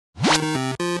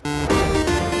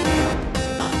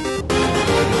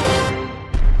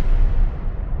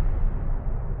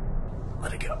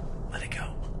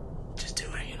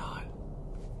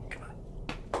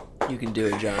can do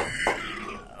it, John.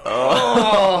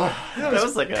 Oh, That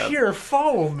was like a pure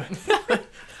foam. that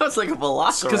was like a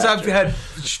velociraptor. Because I've had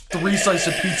 3 slices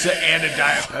of pizza and a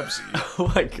Diet Pepsi.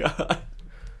 Oh my god,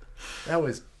 That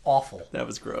was awful. that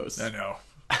was gross. I know.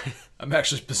 I'm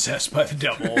actually possessed by the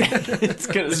devil. It's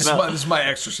gonna This smell. is my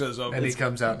exorcism. And he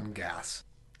comes out in gas.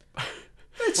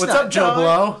 It's What's not up, Joe done.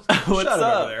 Blow? What's Shut it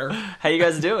up? over there. How you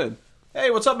guys doing? Hey,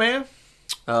 what's up, man?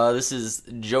 This is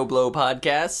Joe Blow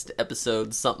Podcast,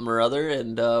 episode something or other,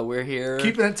 and we're here.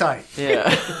 Keeping it tight. Yeah,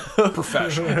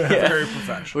 Professional. Very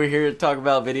professional. we're here to talk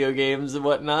about video games and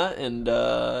whatnot, and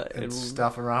And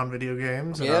stuff around video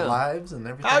games and Yeah. our lives and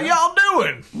everything. How y'all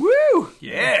doing? woo!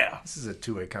 Yeah. This is a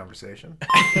two-way conversation.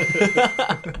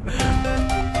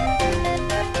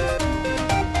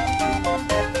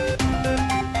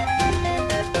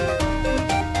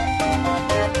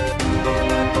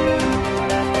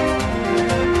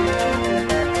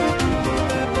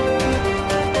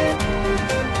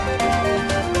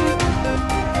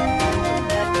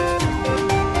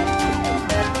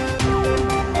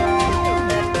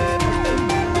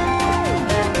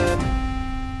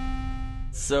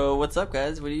 So what's up,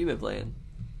 guys? What have you been playing?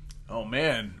 Oh,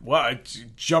 man. Well,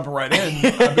 jumping right in.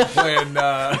 I've been playing...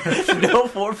 No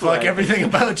foreplay. Fuck everything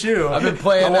about you. I've been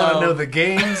playing, I want to know the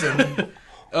games and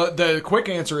the quick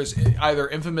answer is either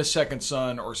Infamous Second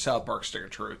Son or South Park Stick of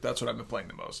Truth. That's what I've been playing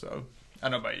the most of. I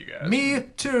don't know about you guys. me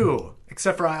too.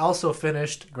 Except for I also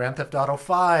finished Grand Theft Auto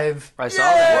 5. I saw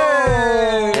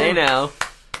that. Hey now.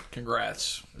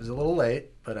 Congrats. It was a little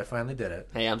late, but I finally did it.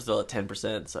 Hey, I'm still at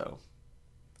 10%, so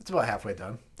It's about halfway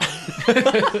done.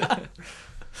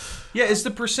 Yeah, is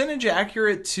the percentage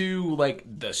accurate to, like,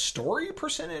 the story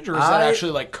percentage? Or is that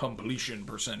actually, like, completion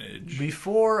percentage?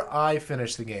 Before I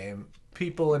finished the game,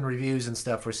 people in reviews and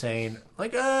stuff were saying,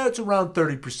 like, it's around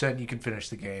 30% you can finish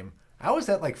the game. I was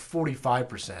at, like,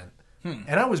 45%. And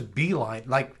I was beeline.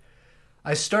 Like,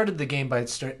 I started the game by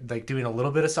doing a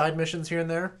little bit of side missions here and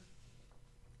there.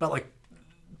 But, like,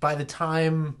 by the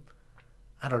time...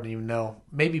 I don't even know.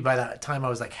 Maybe by that time I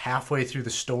was, like, halfway through the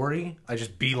story. I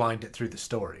just beelined it through the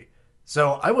story.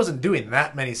 So I wasn't doing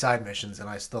that many side missions, and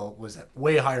I still was at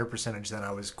way higher percentage than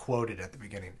I was quoted at the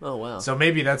beginning. oh wow. So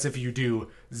maybe that's if you do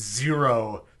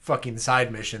 0 fucking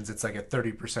side missions, it's like a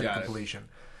 30% Got it. completion.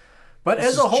 But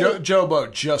as a whole, Joe Bo,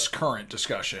 just current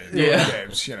discussion. Yeah.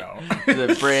 Games, you know.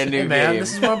 The brand new hey man, game.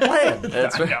 this is what I'm playing.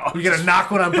 That's I right. know. You're gonna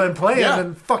knock when I'm done playing, Yeah. and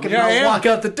then fucking Yeah, I am. walk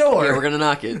out the door. Yeah, we're gonna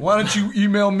knock it. Why don't you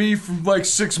email me from like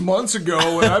 6 months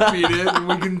ago when I beat it and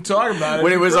we can talk about it?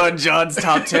 When it was on John's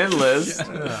top 10 list.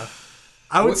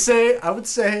 I would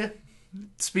say,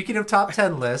 speaking of top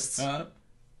 10 lists,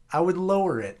 I would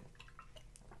lower it.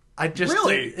 I just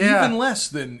Really? yeah. Even less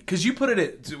than... Because you put it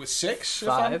at... It was 6? If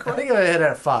I'm 5? I correct? think I had it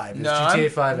at 5. It's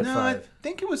GTA 5 at 5. I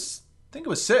think it was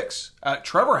 6.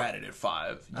 Trevor had it at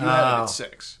 5. You had it Oh. at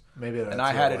 6. Maybe that's And I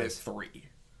what had it at was. 3.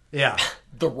 Yeah.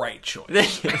 The right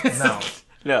choice. No.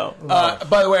 No.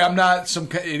 By the way, I'm not some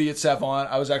idiot savant.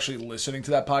 I was actually listening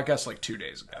to that podcast like 2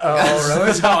 days ago. Oh, really?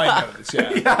 That's how I know this,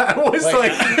 yeah. I was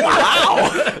like,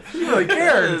 wow, you really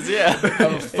cared. Yeah.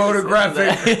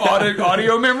 Photographic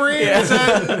audio memory? Is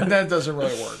that doesn't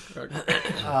really work.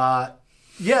 Okay.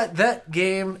 Yeah, that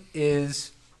game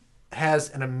has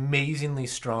an amazingly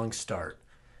strong start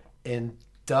and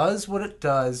does what it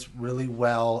does really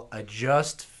well. I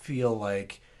just feel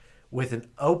like with an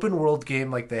open world game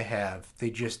like they have, they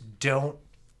just don't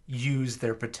use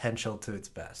their potential to its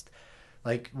best.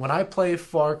 Like when I play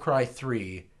Far Cry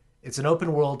 3, it's an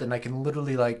open world and I can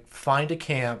literally like find a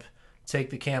camp, take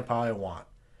the camp how I want.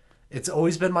 It's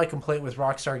always been my complaint with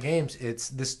Rockstar Games. It's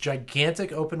this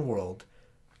gigantic open world.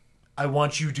 I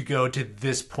want you to go to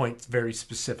this point very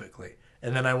specifically.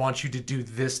 And then I want you to do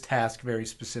this task very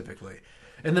specifically.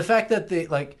 And the fact that they,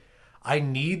 like, I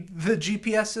need the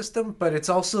GPS system, but it's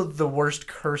also the worst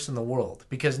curse in the world.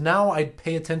 Because now I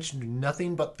pay attention to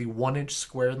nothing but the 1-inch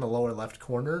square in the lower left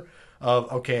corner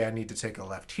of, okay, I need to take a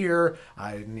left here.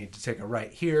 I need to take a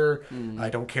right here. I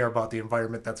don't care about the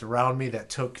environment that's around me that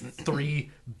took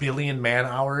 3 billion man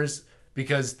hours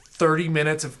because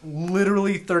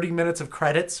literally 30 minutes of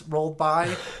credits rolled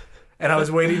by. And I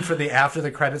was waiting for the after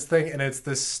the credits thing, and it's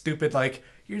this stupid, like,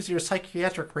 here's your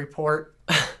psychiatric report.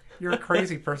 You're a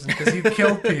crazy person because you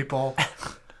killed people.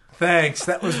 Thanks.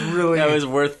 That was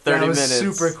worth 30 that was minutes.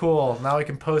 super cool. Now I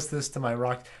can post this to my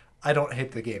rock. I don't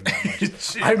hate the game that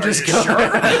much. I'm just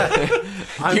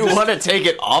going. You want to take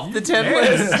it off the 10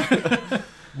 list?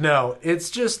 No,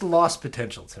 it's just lost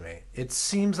potential to me. It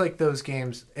seems like those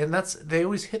games, and they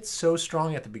always hit so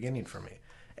strong at the beginning for me.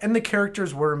 And the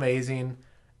characters were amazing,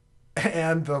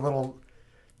 and the little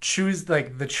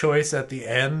the choice at the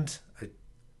end.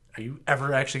 Are you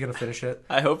ever actually going to finish it?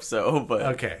 I hope so, but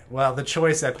Okay. Well, the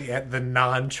choice at the end, the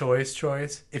non-choice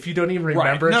choice. If you don't even Right.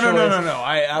 remember a No, choice, no.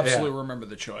 I absolutely remember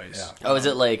the choice. Yeah. oh, is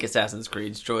it like Assassin's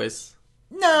Creed's choice?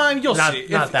 No, you'll Not- see.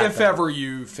 not that If bad. ever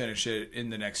you finish it in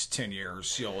the next 10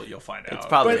 years, you'll find out. It's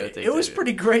probably gonna But take it was that.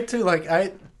 pretty great too. Like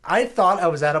I thought I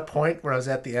was at a point where I was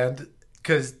at the end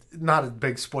because not a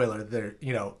big spoiler. There,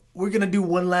 we're gonna do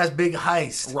one last big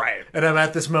heist, Right. And I'm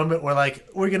at this moment where like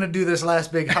we're gonna do this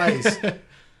last big heist.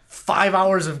 5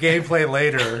 hours of gameplay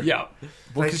later, Yeah.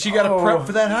 Well, Like, because you got to oh. prep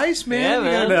for that heist, man. Yeah, You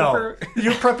man. gotta no, prepare-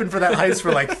 you're prepping for that heist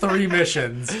for like 3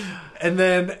 missions, and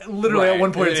then literally at Right.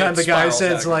 one point in It time, the guy spirals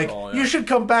says out of like, control, yeah. "You should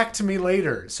come back to me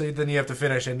later." So then you have to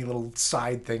finish any little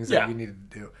side things that Yeah. you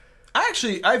needed to do.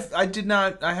 I did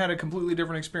not. I had a completely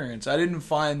different experience. I didn't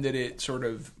find that it sort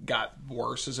of got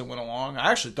worse as it went along.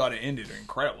 I actually thought it ended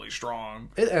incredibly strong.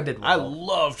 It ended well. I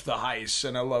loved the heists,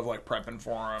 and I love like prepping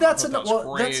for them. That's that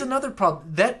that's another problem.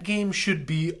 That game should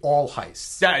be all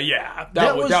heists.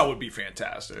 That was- would be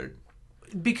fantastic.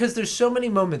 Because there's so many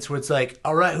moments where it's like,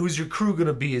 all right, who's your crew going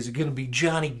to be? Is it going to be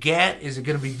Johnny Gat? Is it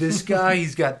going to be this guy?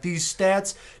 He's got these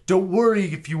stats. Don't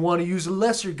worry, if you want to use a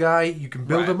lesser guy, you can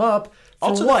build Right. him up. For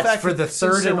Also, the what? fact For that the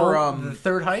since third there and were, the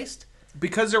third heist?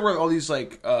 Because there were all these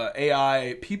like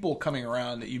AI people coming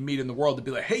around that you meet in the world to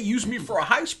be like, "Hey, use me for a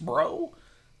heist, bro."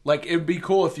 Like it'd be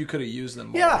cool if you could have used them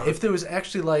more. Yeah, if there was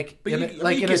actually like But you-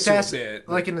 like you in get to a bit.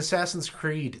 like in Assassin's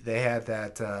Creed, they had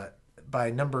that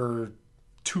by number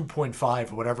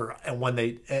 2.5 or whatever, and when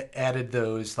they added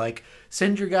those, like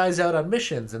send your guys out on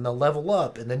missions and they'll level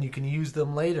up, and then you can use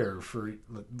them later for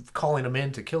calling them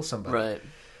in to kill somebody. Right.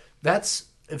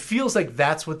 It feels like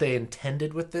that's what they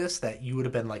intended with this, that you would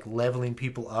have been like leveling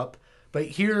people up. But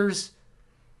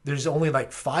there's only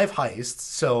like 5 heists,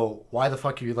 so why the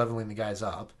fuck are you leveling the guys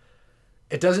up?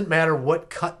 It doesn't matter what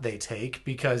cut they take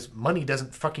because money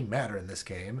doesn't fucking matter in this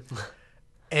game.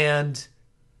 And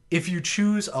if you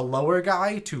choose a lower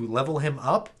guy to level him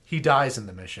up, he dies in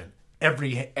the mission.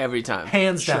 Every time.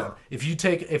 Hands Sure. down.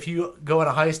 If you go on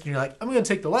a heist and you're like, I'm going to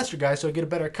take the lesser guy so I get a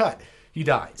better cut, he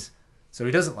dies. So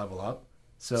he doesn't level up.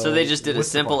 So they just did a what's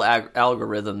the simple point?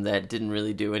 algorithm that didn't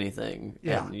really do anything.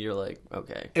 Yeah. And you're like,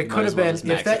 okay. It might could as have well been- just if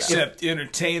max that- it out. Except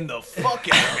entertain the fuck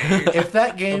out of me. If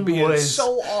that game Being was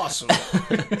so awesome.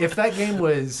 if that game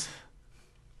was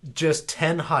just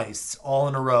 10 heists all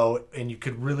in a row and you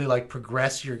could really like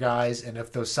progress your guys, and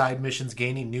if those side missions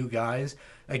gaining new guys,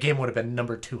 that game would have been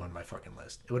number 2 on my fucking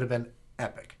list. It would have been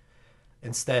epic.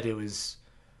 Instead it was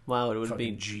Wow, it would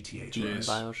fucking be GTA. Jeez.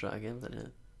 Bioshock, isn't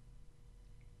it?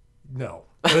 No.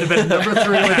 It would have been number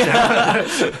 3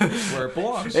 legit. Where it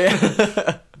belongs.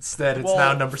 Instead it's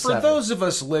now number 7. For those of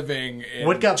us living in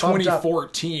What got bumped up?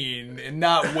 2014 and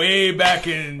not way back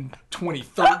in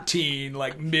 2013,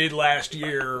 like mid last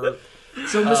year.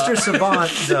 So Mr. Savant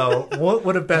though, what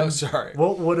would have been I'm sorry.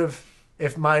 What would have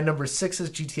if my number 6 is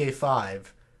GTA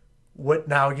 5, what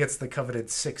now gets the coveted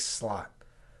 6th slot?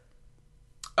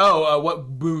 Oh, what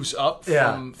moves up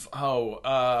Yeah. from? Is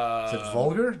it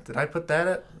Vulgar? Did I put that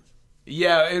at?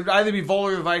 Yeah, it'd either be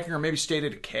Vulgar the Viking or maybe State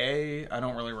of Decay. I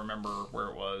don't really remember where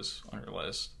it was on your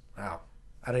list. Wow.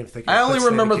 I don't even think I put only State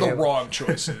of remember the Decay. wrong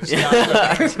choices,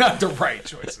 not the right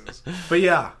choices. But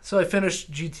yeah, so I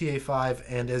finished GTA 5,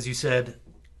 and as you said,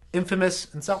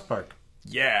 Infamous and South Park.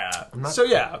 Yeah. not- So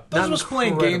yeah, those not of us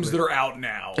playing games that incredibly. are out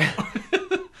now.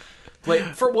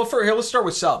 Here, let's start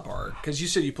with South Park because you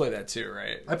said you play that too,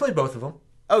 right? I played both of them.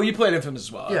 Oh, you played Infamous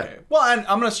as well. Yeah. Okay. Well, I'm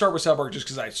going to start with South Park just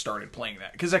because I started playing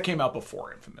that because that came out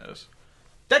before Infamous.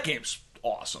 That game's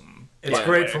awesome. It's by the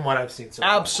great way. from what I've seen so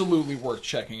far. Absolutely worth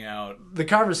checking out. The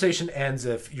conversation ends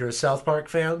if you're a South Park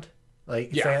fan.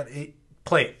 Yeah.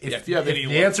 Play it. If you have any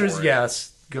the love answer is for it.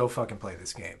 yes, go fucking play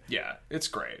this game. Yeah, it's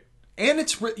great. And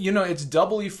it's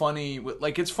doubly funny.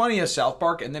 Like, it's funny as South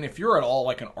Park, and then if you're at all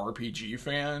like an RPG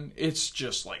fan, it's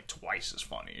just like twice as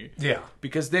funny. Yeah.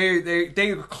 Because they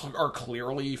are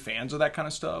clearly fans of that kind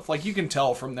of stuff. Like, you can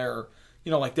tell from their,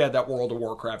 like they had that World of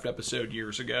Warcraft episode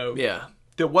years ago. Yeah.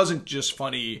 That wasn't just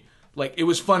funny. Like, it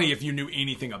was funny if you knew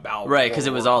anything about Right, 'cause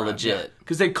it was all legit.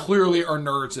 Because they clearly are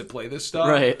nerds that play this stuff.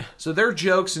 Right. So their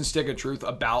jokes and Stick of Truth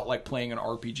about, like, playing an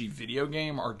RPG video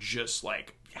game are just,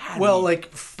 like, had Well, me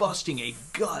like, busting a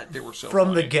gut. They were so From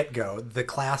funny. the get-go, the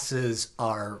classes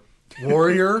are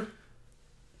warrior,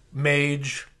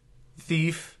 mage,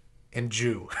 thief, and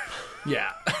Jew.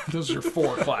 Yeah. Those are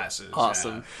 4 classes.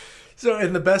 Awesome. Yeah. So,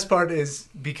 and the best part is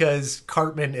because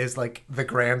Cartman is like the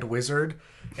Grand Wizard,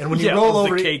 and when you Yeah, roll the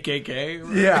over, KKK.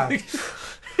 yeah,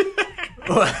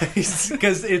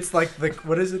 because it's like the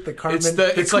what is it? The Cartman.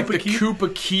 It's like the Koopa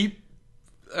Koopa Keep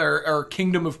or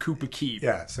Kingdom of Koopa Keep.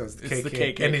 Yeah, so it's the, It's the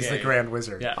KK, KKK. and he's the Grand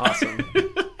Wizard. Yeah. Awesome.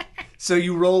 So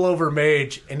you roll over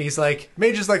Mage, and he's like,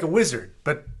 Mage is like a wizard,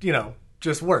 but,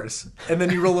 just worse. And then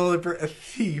you roll over a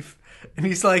thief, and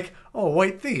he's like, oh,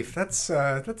 white thief. That's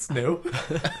new.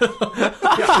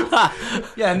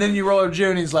 Yeah, and then you roll over Jew,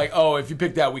 and he's like, oh, if you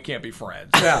pick that, we can't be friends.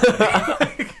 Yeah.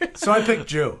 So I picked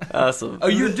Jew. Awesome. Oh,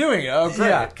 you're doing it. Oh, great.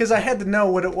 Yeah, because I had to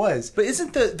know what it was. But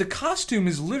isn't the costume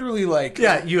is literally like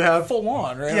Yeah, you have... full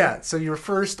on, right? Yeah, so your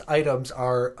first items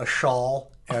are a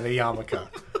shawl and a yarmulke.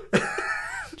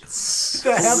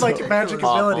 That have like magic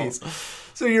awful. abilities.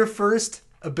 So your first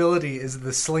ability is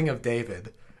the Sling of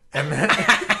David. And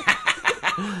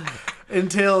that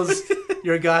entails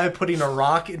your guy putting a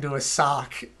rock into a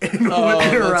sock and whipping it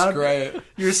that's around. great.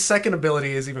 Your second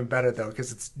ability is even better though,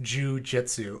 because it's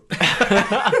Jiu-Jitsu.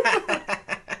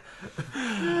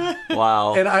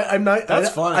 Wow. And I'm not. That's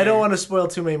I funny. don't want to spoil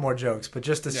too many more jokes, but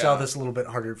just to sell Yeah. this a little bit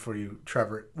harder for you,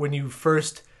 Trevor. When you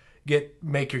first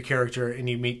make your character and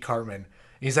you meet Cartman,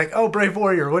 he's like, "Oh, brave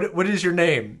warrior, what is your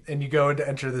name?" And you go in to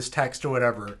enter this text or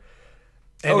whatever.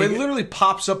 And It you- literally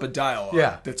pops up a dialogue.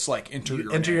 Yeah. That's like enter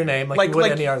enter your name like like you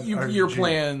would any you're RPG.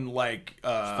 playing like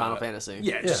Final Fantasy.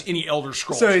 Yeah, just any Elder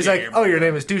Scrolls. So he's game. like, "Oh, your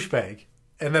name is douchebag."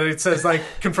 And then it says like,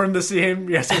 confirm the name,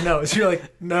 yes or no. So you're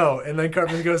like, no. And then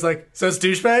Cartman goes like, so it's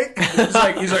douchebag?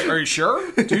 he's like, are you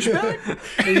sure, douchebag?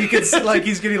 And you can see like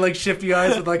he's getting like shifty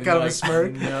eyes with like kind of a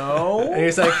smirk. No. And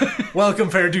he's like, welcome,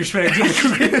 fair douchebag. to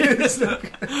the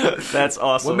community." That's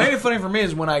awesome. What made it funny for me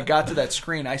is when I got to that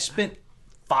screen, I spent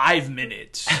 5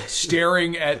 minutes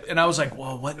staring at, and I was like,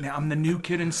 "Whoa, what? Now I'm the new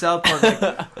kid in South Park.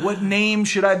 Like, what name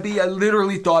should I be?" I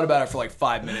literally thought about it for like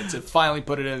 5 minutes, and finally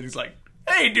put it in. He's like,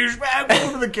 "Hey, douchebag,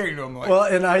 welcome to the kingdom." Like, Well,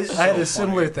 and I had a funny.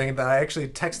 similar thing that I actually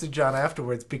texted John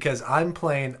afterwards because I'm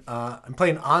playing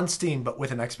on Steam but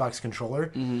with an Xbox controller.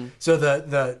 Mm-hmm. So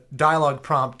the dialogue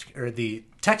prompt or the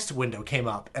text window came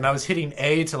up, and I was hitting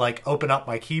A to like open up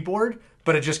my keyboard,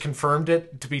 but it just confirmed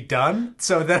it to be done.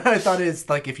 So then I thought it's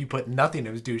like if you put nothing,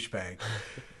 it was douchebag.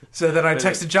 So then I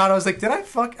texted John. I was like, "Did I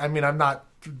fuck?" I mean, I'm not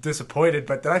disappointed,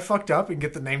 but did I fucked up and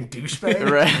get the name douchebag?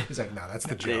 Right. He's like, "No, that's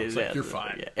the joke." Yeah, you're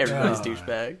fine. Yeah, everybody's Oh.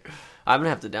 douchebag. I'm gonna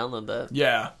have to download that.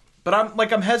 yeah, but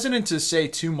I'm hesitant to say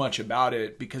too much about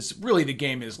it because really the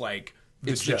game is like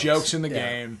it's the jokes. jokes in the Yeah.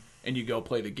 game, and you go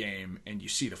play the game and you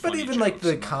see the. But Funny even like jokes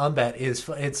the and- combat is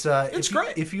fun. It's if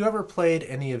great. if you ever played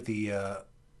any of the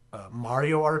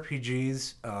Mario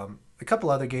RPGs, a couple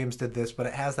other games did this, but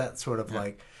it has that sort of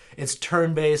like it's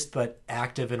turn based but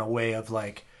active in a way of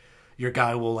like your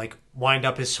guy will like wind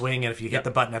up his swing, and if you hit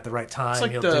the button at the right time, It's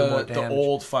like he'll do more the damage.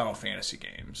 old Final Fantasy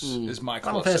games is my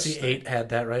Final closest Fantasy thing. VIII had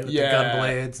that, right, with Yeah, the gun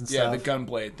blades and yeah, stuff. the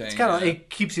gunblade thing. It's kind of yeah. it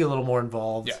keeps you a little more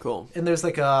involved. Yeah. Cool. And there's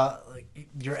like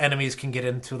your enemies can get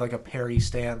into like a parry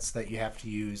stance that you have to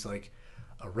use like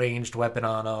a ranged weapon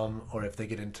on them, or if they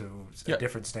get into a Yeah.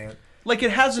 different stance. Like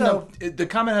it has So- the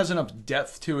combat has enough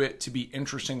depth to it to be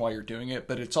interesting while you're doing it,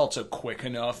 but it's also quick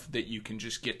enough that you can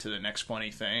just get to the next funny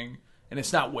thing, and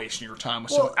it's not wasting your time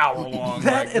with some hour long.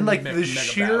 That and like me- the mega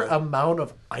sheer battle. amount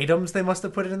of items they must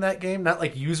have put in that game, not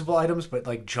like usable items, but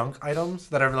like junk items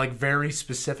that are like very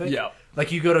specific. Yeah.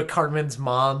 Like you go to Cartman's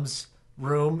mom's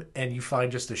room and you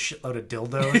find just a shitload of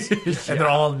dildos, and they're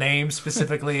all named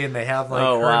specifically, and they have like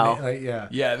Oh, her wow. like, yeah.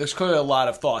 Yeah, there's clearly a lot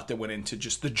of thought that went into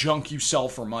just the junk you sell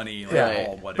for money. Like, Yeah.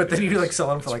 all what But it then you is. like sell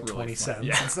them for like It's 20 really fun. cents.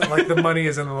 Yeah. It's not like the money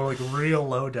is in a like real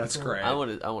low decimal. That's great. I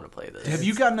want to play this. Have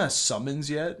you gotten a summons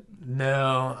yet?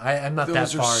 No, I'm not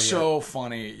Those that are far so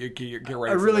funny. You get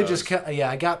ready. I for really those. just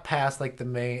I got past like the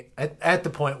main at the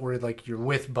point where like you're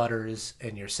with Butters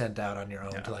and you're sent out on your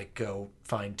own to like go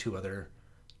find two other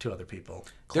people.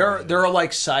 There are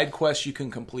like side quests you can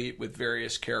complete with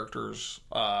various characters.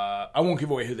 I won't give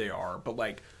away who they are, but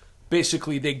like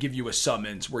basically they give you a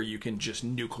summons where you can just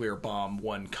nuclear bomb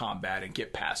one combat and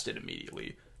get past it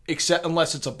immediately, except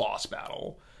unless it's a boss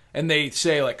battle. And they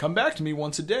say like, come back to me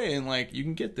once a day and like you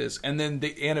can get this. And then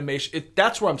the animation,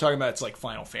 that's what I'm talking about. It's like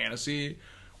Final Fantasy,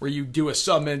 where you do a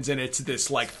summons and it's this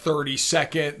like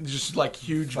 30-second just like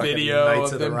huge Fucking video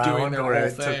Knights of of the them doing Round their where whole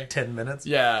it thing. took 10 minutes.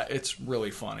 Yeah, it's really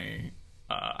funny.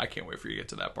 I can't wait for you to get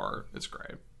to that part. It's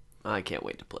great. I can't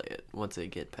wait to play it once I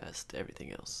get past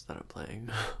everything else that I'm playing.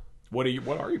 What are you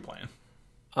playing?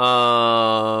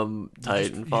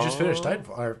 Titanfall. You just finished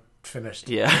Titanfall. Or finished.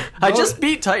 Yeah, I just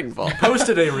beat Titanfall.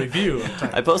 Posted a review of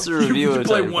Titanfall. I posted a review You of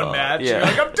play Titanfall. one match. Yeah, You're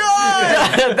like, I'm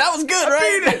done. that was good,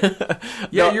 right?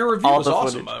 Yeah, No, your review all was the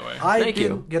awesome, footage. by the way. I Thank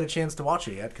didn't you. get a chance to watch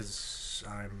it yet because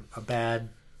I'm a bad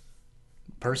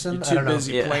person. You're I too don't know.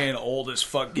 busy Yeah. playing old as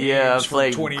fuck games Yeah, from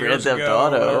playing 20 Grand years Theft ago.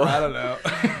 Auto. I don't know.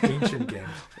 Ancient games.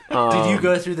 Did you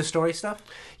go through the story stuff?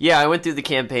 Yeah, I went through the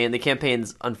campaign. The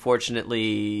campaign's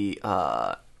unfortunately,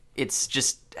 it's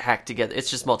just hacked together. It's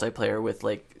just multiplayer with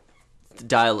like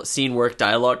scene work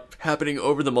dialogue happening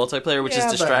over the multiplayer, which is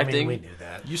Yeah, distracting. But, we knew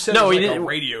that. You said No, it we was like didn't- a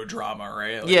radio drama,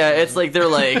 right? Like, Yeah, it's like they're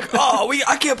like, oh,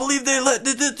 I can't believe they let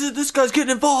this guy's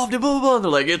getting involved and blah blah blah. And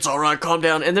they're like, it's all right, calm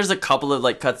down. And there's a couple of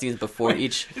like cutscenes before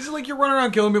each. Is it like you're running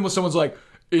around killing people? Someone's like,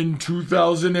 in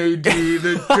 2000 AD,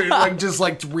 like just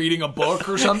like reading a book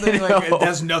or something. Like it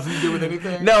has nothing to do with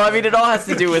anything. No, I mean it all has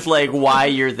to do with like why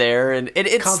you're there, and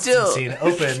it's still Constantine,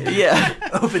 open. yeah.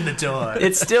 Open the door.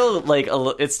 It's still like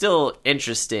it's still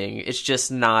interesting. It's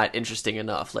just not interesting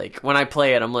enough. Like when I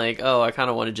play it, I'm like, oh, I kind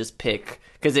of want to just pick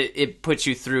because it puts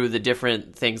you through the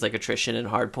different things like attrition and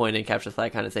hardpoint and capture the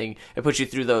flag kind of thing. It puts you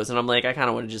through those, and I'm like, I kind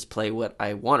of want to just play what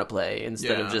I want to play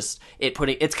instead of just it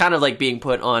putting. It's kind of like being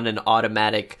put on an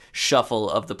automatic shuffle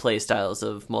of the play styles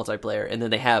of multiplayer, and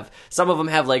then they have some of them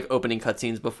have like opening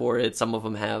cutscenes before it. Some of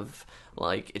them have.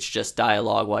 Like, it's just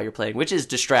dialogue while you're playing, which is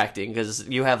distracting because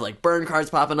you have, like, burn cards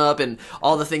popping up and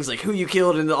all the things, like, who you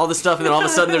killed and all this stuff, and then all of a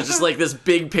sudden there's just, like, this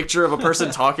big picture of a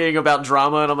person talking about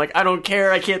drama, and I'm like, I don't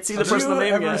care, I can't see the person I'm Did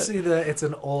you aiming ever at. see it's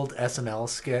an old SNL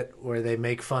skit where they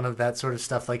make fun of that sort of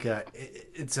stuff, like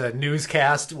it's a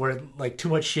newscast where, like, too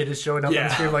much shit is showing up on the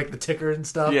screen, like the ticker and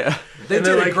stuff? Yeah. They And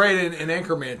did they're it like- great in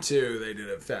Anchorman too. They did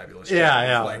a fabulous job. Yeah, with,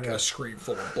 yeah, like yeah. a screen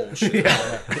full of bullshit.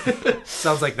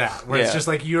 Sounds like that, where it's Yeah. just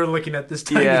like you're looking at this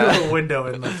tiny Yeah. little window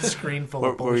and like, the screen full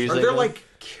of Were you bullshit. Are saying there that? like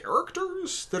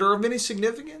characters that are of any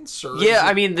significance? Or is Yeah, it-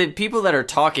 I mean, the people that are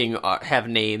talking have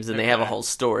names and they have a whole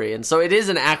story, and so it is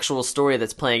an actual story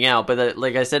that's playing out. But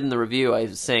like I said in the review, I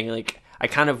was saying like I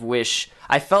kind of wish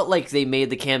I felt like they made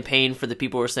the campaign for the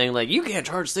people who were saying like you can't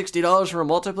charge $60 for a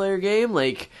multiplayer game.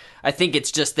 Like I think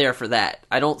it's just there for that.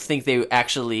 I don't think they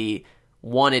actually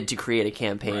wanted to create a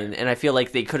campaign, and I feel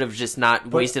like they could have just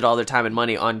not wasted all their time and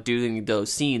money on doing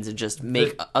those scenes and just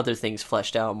make other things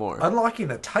fleshed out more. Unlocking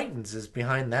the Titans is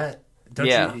behind that. Don't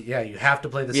Yeah. you? Yeah, you have to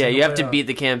play the Yeah, single you have to player. beat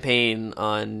the campaign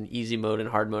on easy mode and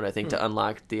hard mode, I think, to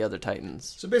unlock the other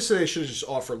Titans. So basically, they should have just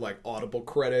offered like Audible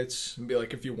credits and be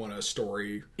like, if you want a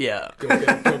story, Yeah. go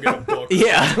get a book.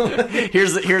 Yeah.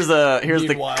 Here's the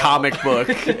Meanwhile. comic book.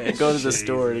 Go to the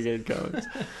store to get comics.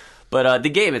 But the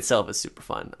game itself is super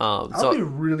fun. I'll be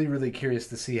really, really curious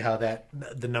to see how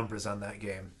the numbers on that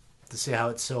game, to see how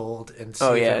it's sold, and see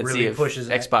if it and really see if pushes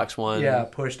Xbox One. Yeah,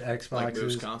 pushed Xboxes. Like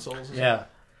moves consoles. and Yeah.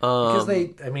 Because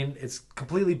it's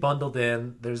completely bundled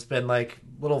in. There's been like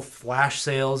little flash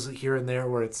sales here and there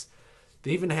where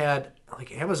they even had,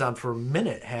 like Amazon for a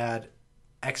minute had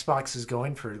Xboxes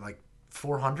going for like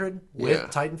 400 with Yeah.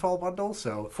 Titanfall bundle.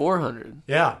 So 400.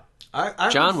 yeah, I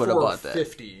John would have bought that.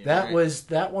 50. that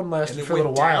one and lasted it for a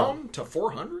little went while. down to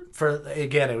 400. For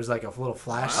again, it was like a little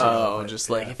flash sale. Oh, but,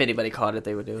 just like if anybody caught it,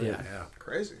 they would do it. yeah,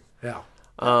 Crazy. yeah.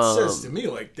 It says to me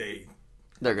like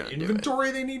They're gonna do it.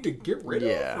 inventory they need to get rid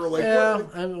Yeah. of. Or like Yeah,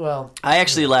 what? well, I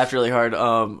actually laughed really hard.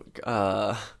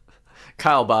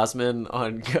 Kyle Bossman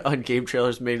on Game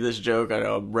Trailers made this joke. I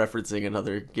know I'm referencing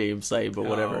another game site, but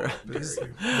whatever.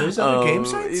 there's other game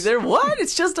sites. There what?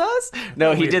 It's just us?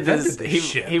 No, he We did this. invented this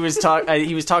shit. He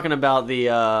was talking about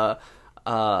the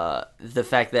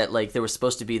fact that like there was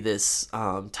supposed to be this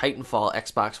Titanfall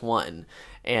Xbox One,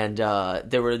 and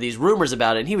there were these rumors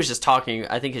about it. And he was just talking.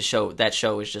 I think that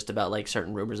show was just about like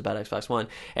certain rumors about Xbox One,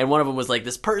 and one of them was like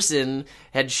this person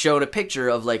had shown a picture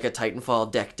of like a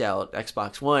Titanfall decked out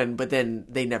Xbox One, but then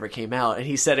they never came out. And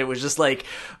he said it was just like,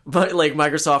 but like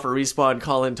Microsoft or Respawn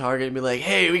call in Target and be like,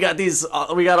 hey, we got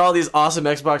all these awesome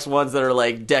Xbox Ones that are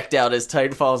like decked out as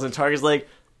Titanfalls, and Target's like,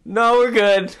 no, we're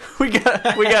good. We got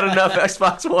enough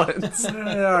Xbox Ones. There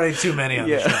are already too many on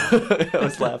the show. Yeah, I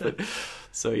was laughing.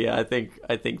 So yeah, I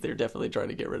think they're definitely trying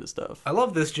to get rid of stuff. I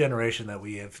love this generation that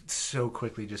we have so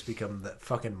quickly just become the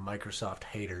fucking Microsoft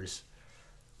haters.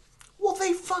 Well,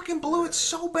 they fucking blew it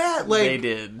so bad. Like They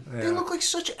did. They look like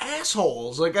such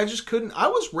assholes. Like I just couldn't. I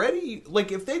was ready.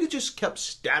 Like if they'd have just kept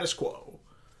status quo,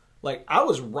 like I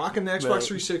was rocking the Xbox Right.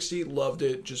 360, loved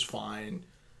it just fine.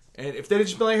 And if they'd have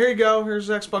just been like, here you go, here's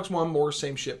Xbox One, more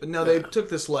same shit. But no, they took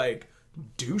this like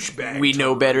douchebag. We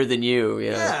know turn. better than you.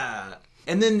 Yeah. Yeah.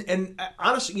 And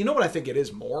honestly, you know what I think it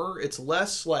is more? It's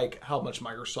less like how much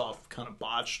Microsoft kind of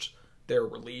botched their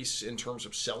release in terms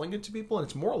of selling it to people, and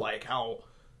it's more like how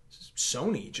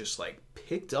Sony just like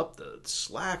picked up the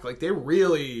slack. Like they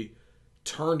really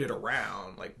turned it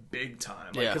around like big time.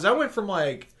 Like, Yeah. because I went from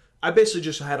like I basically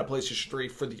just had a PlayStation 3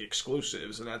 for the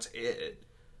exclusives, and that's it,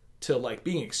 to like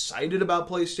being excited about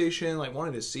PlayStation, like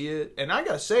wanting to see it. And I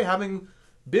gotta say, having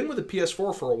been with the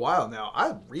PS4 for a while now,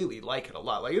 I really like it a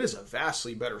lot. Like it is a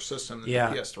vastly better system than Yeah.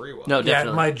 the PS3 was. No, Yeah,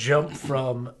 definitely. my jump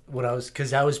from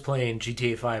because I was playing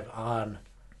GTA 5 on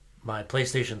my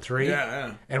PlayStation 3.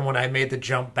 Yeah. And when I made the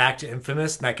jump back to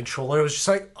Infamous, and that controller was just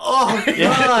like, oh,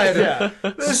 God.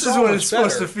 This is So what much it's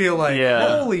supposed better. to feel like.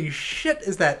 Yeah. Holy shit,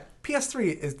 is that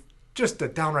PS3 is just a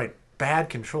downright bad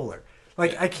controller.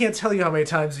 Like, I can't tell you how many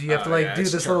times you have to, like, do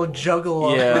it's this terrible. little juggle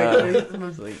of Yeah.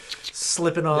 like,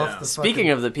 slipping off Yeah. the Speaking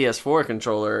of the PS4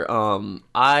 controller,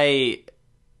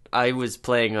 I was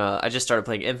playing. I just started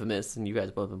playing Infamous, and you guys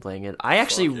both been playing it. I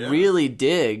actually yeah. really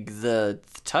dig the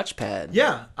touchpad.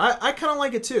 Yeah, I kind of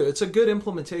like it too. It's a good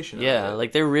implementation. of Yeah, it.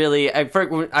 like they're really.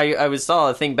 I saw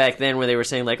a thing back then where they were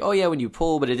saying like, oh yeah, when you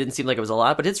pull, but it didn't seem like it was a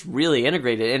lot, but it's really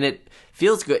integrated and it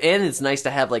feels good, and it's nice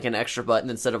to have like an extra button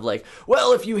instead of like,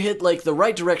 well, if you hit like the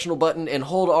right directional button and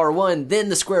hold R1, then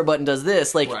the square button does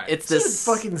this. Like Right. it's Isn't this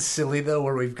it fucking silly though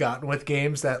where we've gotten with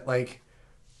games that like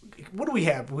what do we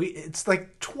have? It's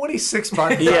like 26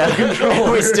 buttons.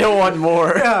 Yeah, we still want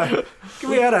more. Yeah.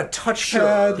 We had a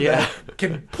touchpad Yeah. that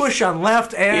can push on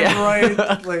left and Yeah.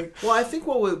 right. Like Well, I think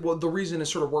what the reason it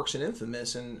sort of works in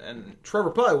Infamous, and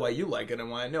Trevor, probably why you like it and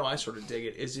why I know I sort of dig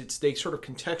it, is they sort of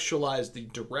contextualize the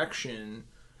direction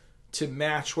to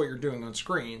match what you're doing on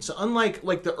screen. So unlike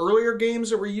like the earlier games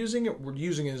that we're using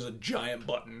it as a giant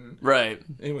button. Right.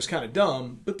 And it was kind of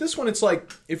dumb. But this one, it's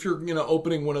like if you're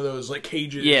opening one of those like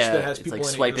cages Yeah, that has it's people like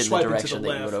in swipe it, in you the swipe into direction the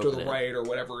that you would left or open the it. right or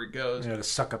whatever it goes. to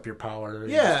suck up your power.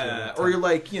 Yeah, or you're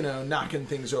like knocking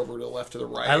things over to the left or the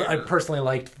right. I or- personally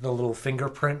liked the little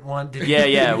fingerprint one. Did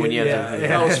Yeah, when you have to.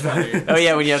 that was funny. Oh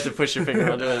yeah, when you have to push your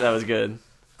finger onto it, that was good.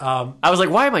 I was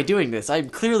like, why am I doing this? I'm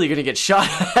clearly going to get shot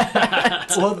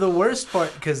at. Well, the worst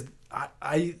part, because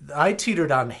I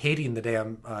teetered on hating the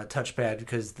damn touchpad,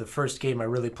 because the first game I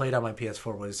really played on my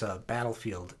PS4 was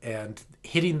Battlefield, and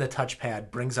hitting the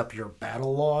touchpad brings up your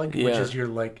battle log, which Yeah. is your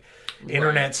like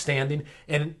internet standing,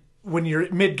 and when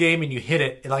you're mid game and you hit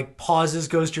it, it like pauses,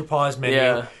 goes to your pause menu,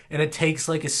 Yeah. and it takes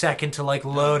like a second to like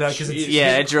load up because it's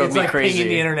Yeah, it drove it's me like crazy.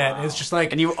 pinging the internet, and it's just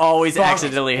like And you always fuck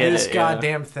accidentally hit this it. Yeah.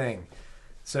 goddamn thing.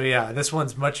 So yeah, this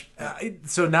one's much.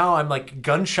 So now I'm like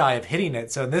gun shy of hitting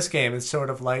it. So in this game, it's sort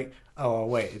of like, oh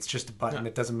wait, it's just a button.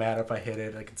 It doesn't matter if I hit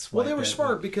it. I can swipe. Well, they were it.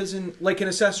 smart because in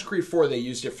Assassin's Creed 4, they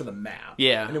used it for the map.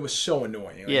 Yeah. And it was so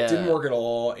annoying. Like, Yeah. It didn't work at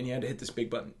all, and you had to hit this big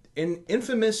button. In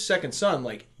Infamous Second Son,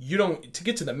 like, you don't, to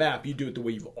get to the map, you do it the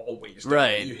way you've always done.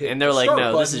 Right. You hit And they're the like, start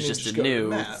no, this button is and just a go to the new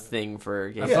map. thing for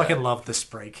I games. fucking love the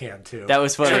spray can too. That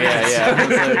was funny.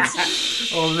 Yeah.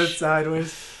 on the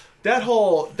sideways. That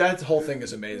whole thing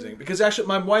is amazing because actually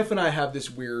my wife and I have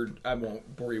this weird, I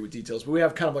won't bore you with details, but we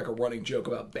have kind of like a running joke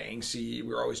about Banksy.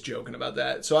 We're always joking about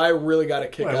that. So I really got a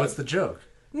kick Wait, out what's of the joke?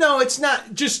 No, it's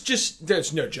not. Just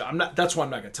there's no joke. That's why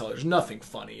I'm not gonna tell her. There's nothing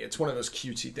funny. It's one of those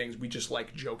cutesy things. We just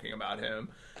like joking about him.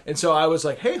 And so I was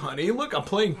like, "Hey, honey, look, I'm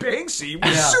playing Banksy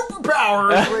with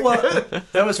superpowers." Well,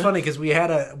 that was funny because we had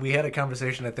a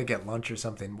conversation, I think at lunch or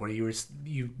something, where you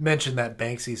mentioned that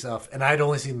Banksy stuff, and I'd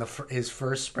only seen his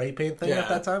first spray paint thing Yeah. at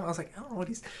that time. I was like, I don't know what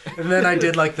he's. And then I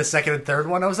did like the second and third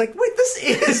one. I was like, wait, this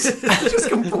is just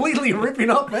completely ripping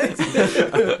off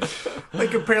Banksy.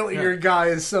 Like apparently your guy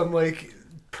is some like.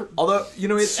 Although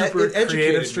it Super educated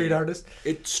creative me. street artist.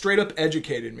 It straight up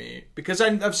educated me because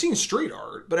I've seen street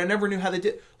art, but I never knew how they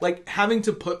did. Like having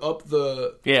to put up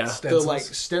the Stencils. like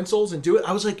stencils and do it.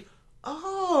 I was like,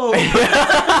 oh,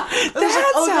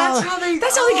 that's how they.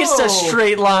 That's how they get to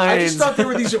straight I just lines. thought they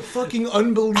were these fucking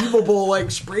unbelievable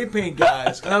like spray paint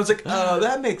guys, and I was like, oh,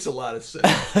 that makes a lot of sense.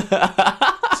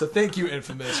 So thank you,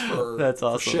 Infamous, for That's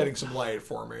awesome. for shedding some light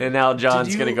for me. And now John's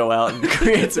Did you- going to go out and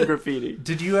create some graffiti.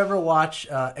 Did you ever watch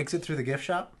Exit Through the Gift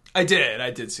Shop? I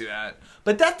did see that,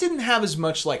 but that didn't have as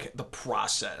much like the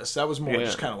process. That was more Yeah.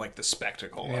 just kind of like the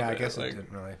spectacle. Yeah, of I it. guess like, it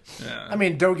didn't really. Yeah. I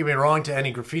mean, don't get me wrong. To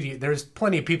any graffiti, there's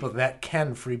plenty of people that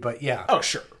can free, but yeah. Oh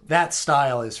sure. That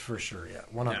style is for sure,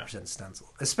 100%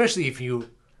 stencil. Especially if you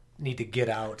need to get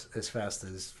out as fast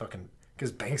as fucking...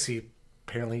 Because Banksy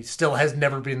apparently still has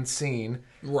never been seen.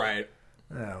 Right.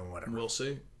 Oh, whatever. We'll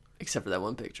see. Except for that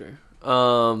one picture.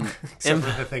 Except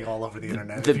for the thing all over the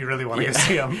internet, if you really want to go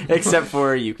see him. Except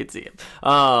for you could see him.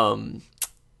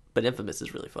 But Infamous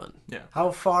is really fun. Yeah.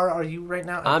 How far are you right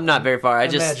now? I'm not very far. I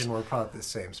just imagine we're probably at the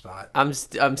same spot. I'm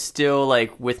still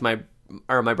like with my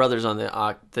brother's on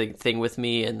the thing with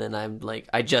me, and then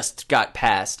I just got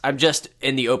past. I'm just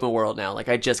in the open world now. Like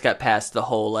I just got past the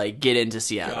whole like get into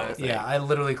Seattle thing. Yeah, I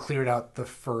literally cleared out the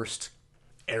first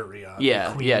area.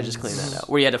 Yeah, the yeah, just clean that out.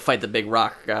 Where you had to fight the big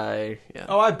rock guy. Yeah.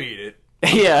 Oh, I beat it.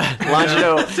 Yeah,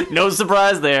 Longino, no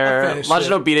surprise there. I finished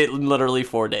Longino it. beat it in literally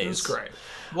 4 days. It's great.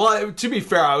 Well, to be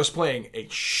fair, I was playing a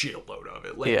shitload of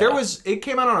it. Like Yeah. it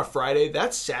came out on a Friday.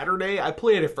 That Saturday, I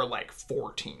played it for like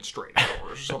 14 straight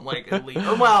hours or something like at least.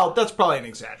 Or, well, that's probably an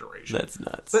exaggeration. That's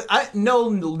nuts. But no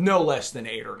less than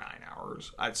 8 or 9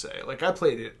 hours, I'd say. Like I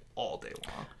played it all day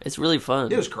long. It's really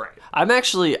fun. It was great. I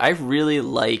really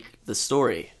like the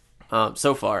story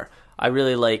so far. I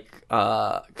really like,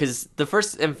 because the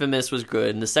first Infamous was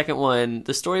good, and the second one,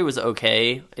 the story was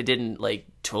okay. It didn't, like,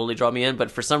 totally draw me in, but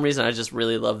for some reason, I just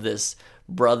really love this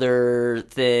brother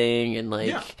thing, and,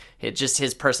 like, it just,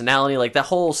 his personality, like, the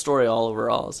whole story all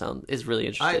overall is really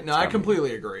interesting. I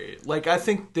completely agree. Like, I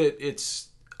think that it's...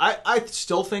 I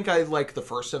still think I like the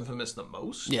first Infamous the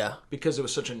most. Yeah. Because it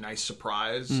was such a nice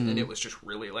surprise, and it was just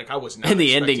really, like, I was not and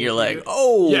the ending, expecting you're it. like,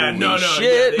 oh,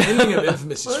 shit. Yeah, the ending of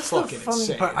Infamous is That's the fucking funny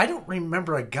insane. part. I don't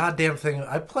remember a goddamn thing.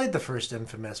 I played the first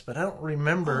Infamous, but I don't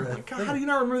remember. Oh my God, how do you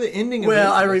not remember the ending of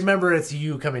Well, I Infamous? remember it's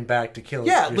you coming back to kill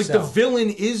Yeah, yourself. like the villain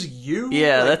is you.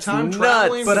 Yeah, like, that's time nuts.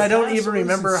 traveling But from I don't past, even it was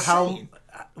remember how... insane.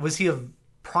 Was he a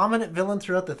prominent villain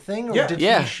throughout the thing? Or Yeah. did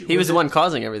Yeah, he was the one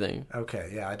causing everything.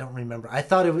 Okay, yeah, I don't remember. I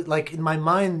thought it was like in my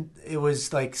mind, it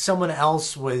was like someone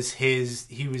else was he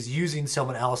was using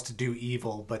someone else to do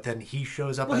evil, but then he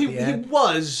shows up at the He end.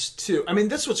 was too. I mean,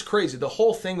 that's what's crazy. The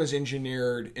whole thing was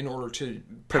engineered in order to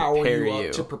power Prepare you up,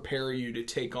 you. to prepare you to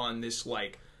take on this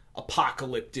like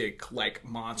apocalyptic like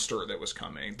monster that was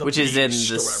coming, Which is in beast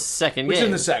the or whatever. second Which is in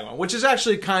game. the second one, which is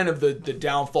actually kind of the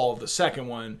downfall of the second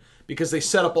one. Because they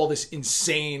set up all this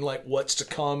insane, like, what's to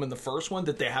come in the first one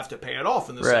that they have to pay it off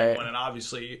in the Right. second one. And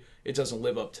obviously, it doesn't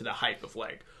live up to the hype of,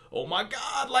 like, oh my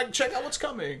God, like, check out what's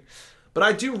coming. But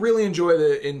I do really enjoy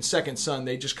that in Second Son,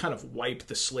 they just kind of wiped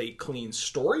the slate clean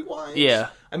story-wise. Yeah.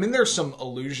 I mean, there's some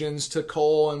allusions to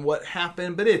Cole and what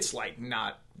happened, but it's, like,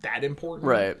 not that important.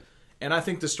 Right. And I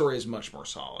think the story is much more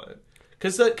solid.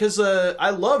 Because I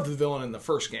loved the villain in the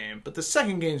first game, but the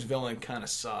second game's villain kind of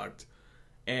sucked.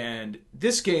 And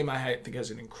this game, I think,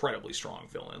 has an incredibly strong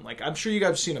villain. Like, I'm sure you guys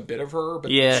have seen a bit of her, but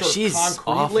Yeah, the sort of she's concrete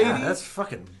awful. lady, Yeah, that's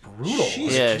fucking brutal.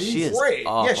 she's she is great.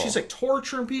 awful. Yeah, she's like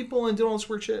torturing people and doing all this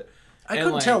weird shit. I And,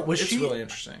 couldn't like, tell. Was it's she really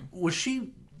interesting? Was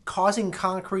she causing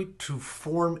concrete to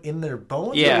form in their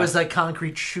bones? Yeah. Or was like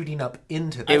concrete shooting up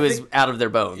into them? It was out of their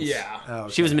bones. Yeah, Oh,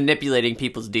 She was manipulating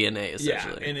people's DNA, yeah,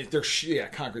 essentially.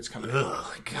 and concrete's coming out.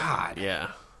 Ugh, God.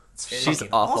 Yeah. It's She's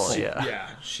fucking awful, awful. yeah. Yeah,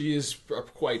 she is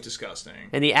quite disgusting.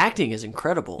 And the acting is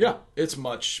incredible. Yeah, it's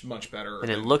much better. And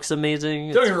it looks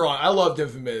amazing. Don't get me wrong, I loved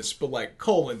Infamous, but like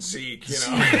Cole and Zeke, you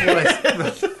know.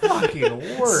 Was the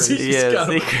fucking worst. He's Yeah, kind of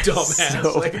a Zeke is dumbass.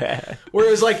 so like, bad.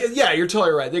 Whereas, like, yeah, you're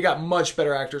totally right. They got much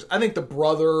better actors. I think the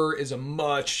brother is a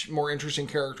much more interesting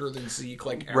character than Zeke,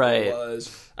 like Errol Right.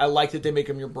 was. I like that they make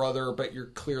him your brother, but you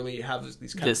clearly have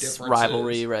these kind of This differences.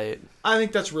 rivalry, right? I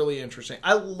think that's really interesting.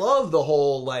 I love the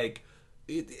whole, like,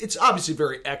 it's obviously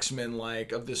very X-Men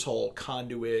like of this whole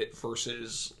conduit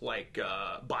versus like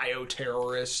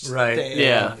bioterrorist Right. thing.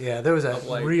 Yeah. Yeah, there was a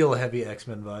like- real heavy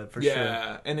X-Men vibe for sure.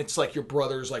 Yeah, and it's like your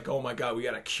brother's like, oh my God, we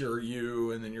gotta cure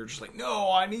you, and then you're just like,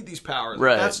 no, I need these powers. Like,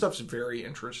 Right. that stuff's very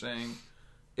interesting.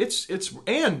 It's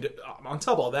and on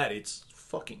top of all that, it's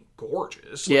fucking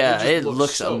gorgeous. Like, Yeah, just it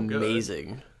looks so good.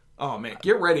 amazing. Oh man,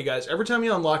 get ready, guys! Every time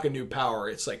you unlock a new power,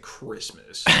 it's like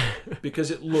Christmas because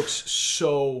it looks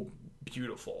so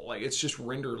beautiful. Like it's just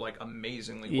rendered like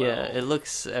amazingly well. Yeah, it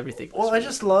looks everything. Well, I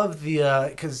just love the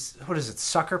because what is it,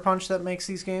 Sucker Punch that makes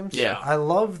these games? Yeah. I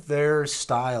love their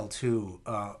style too.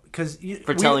 Because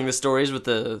for telling the stories with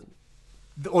the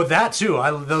that too.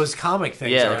 Those comic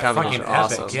things Yeah, are the comic fucking ones are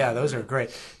epic. awesome. Yeah, those are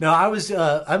great. No,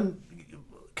 I'm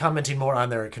commenting more on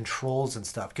their controls and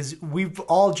stuff because we've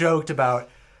all joked about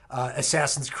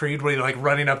Assassin's Creed where you're like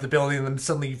running up the building and then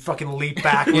suddenly you fucking leap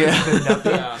backwards. And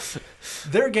nothing. Yeah.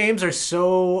 Their games are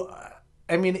so.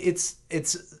 I mean, it's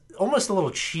almost a little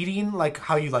cheating, like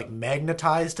how you like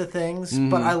magnetize to things. Mm-hmm.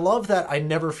 But I love that I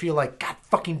never feel like, God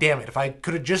fucking damn it, if I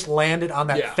could have just landed on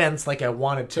that Yeah. fence like I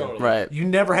wanted to. Totally. Right. You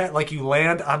never had like you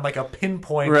land on like a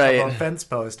pinpoint Right. of a fence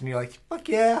post, and you're like, fuck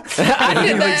yeah, and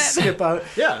you like skip out.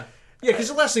 Yeah. Yeah, because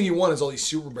the last thing you want is all these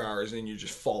superpowers and you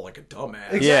just fall like a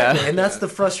dumbass. Yeah. And that's the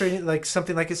frustrating, like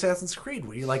something like Assassin's Creed,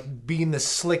 where you're like being this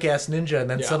slick ass ninja, and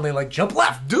then Yeah. suddenly like jump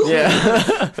left, dude.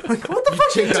 yeah, Like what the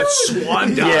fuck? Take you that doing? swan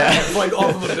dive Yeah. like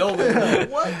off of a building.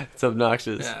 Like, what? it's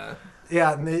obnoxious. Yeah.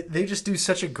 Yeah, and they just do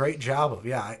such a great job of.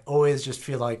 Yeah, I always just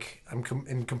feel like I'm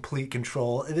in complete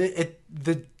control.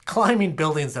 The climbing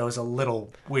buildings though is a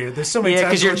little weird. There's so many Yeah, times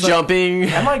because you're where it's like, jumping.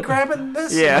 am I grabbing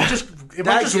this? Yeah. Am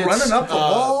I just running up the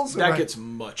walls? That Am I- gets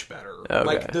much better. Okay.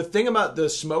 Like the thing about the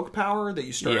smoke power that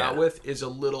you start Yeah. out with is a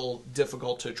little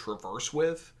difficult to traverse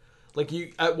with. Like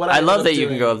I love that you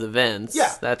can go up the vents.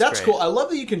 Yeah, that's great. cool. I love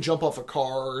that you can jump off of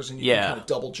cars and you can kind of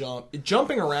double jump.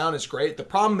 Jumping around is great. The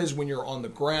problem is when you're on the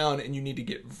ground and you need to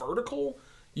get vertical,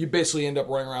 you basically end up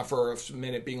running around for a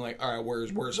minute being like, all right,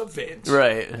 where's a vent?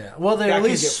 Right. Yeah. Well, they're That at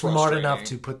can least get smart frustrating. enough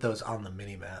to put those on the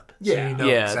minimap. So Yeah. you know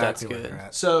Yeah, exactly that's where good. they're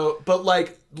at. So, but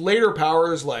like later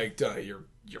powers, like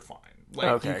you're fine. Like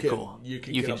Okay, you can, cool. You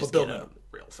can You get can up a just get building up.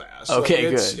 real fast. Okay,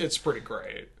 like, good. It's pretty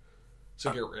great.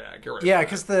 So get ready. Yeah,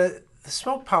 because the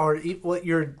smoke power, what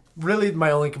you're really, my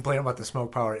only complaint about the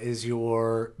smoke power is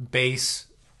your base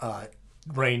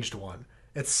ranged one.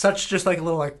 It's such just like a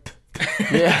little like.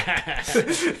 Yeah.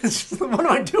 It's just, what am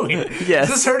I doing? Yes.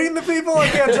 Is this hurting the people? I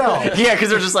can't tell. Yeah, because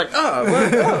they're just like,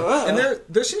 And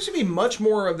there seems to be much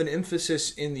more of an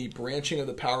emphasis in the branching of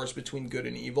the powers between good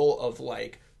and evil of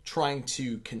like trying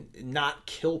to not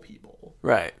kill people.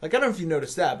 right. Like I don't know if you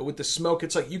noticed that, but with the smoke,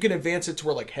 it's like you can advance it to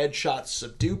where like headshots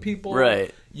subdue people.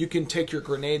 Right. You can take your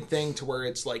grenade thing to where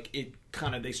it's like it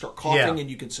kind of they start coughing Yeah. and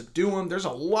you can subdue them. There's a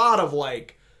lot of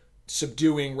like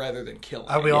subduing rather than killing.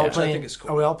 Are we all which I playing? think is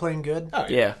cool. Are we all playing good? Oh,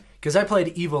 Yeah. Because I played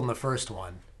evil in the first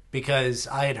one because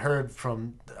I had heard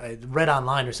from I read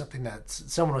online or something that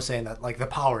someone was saying that like the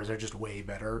powers are just way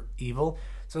better evil.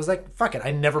 So I was like, fuck it,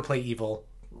 I never play evil.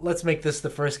 Let's make this the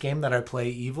first game that I play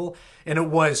evil, and it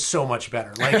was so much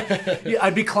better. Like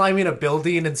I'd be climbing a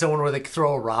building and someone would like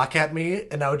throw a rock at me,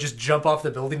 and I would just jump off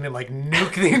the building and like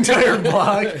nuke the entire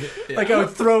block. Like I would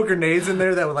throw grenades in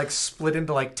there that would like split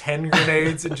into like 10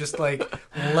 grenades and just like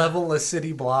level a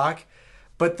city block.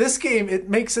 But this game, it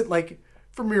makes it like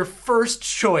from your first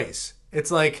choice, it's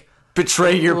like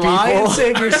Betray your lie people. and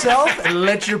save yourself and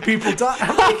let your people die.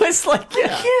 I'm like, It's like,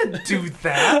 yeah. you can't do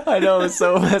that. I know, it's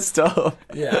so messed up.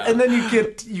 Yeah. And then you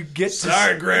get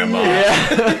Sorry, to Grandma.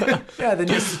 yeah, then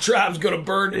you The tribe's gonna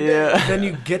burn today. Yeah. then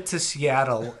you get to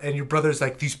Seattle and your brother's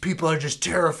like, these people are just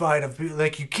terrified of you.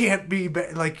 Like you can't be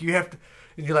like you have to,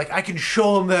 and you're like, I can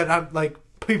show them that I'm like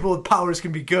people with powers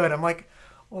can be good. I'm like,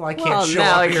 well, I can't Well, show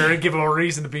now up I here can- and give them a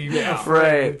reason to be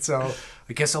afraid. Right. So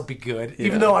I guess I'll be good, Yeah.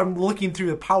 even though I'm looking through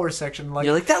the power section like.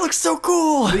 You're like, that looks so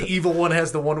cool. The evil one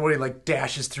has the one where he like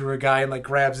dashes through a guy and like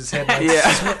grabs his head. And, like,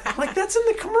 Yeah. I'm like, that's in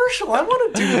the commercial. I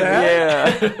want to do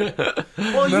that. Yeah.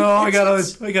 Well, No, I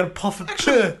it's- gotta puff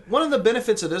it. One of the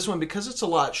benefits of this one, because it's a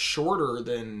lot shorter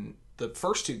than the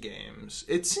first two games,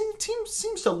 it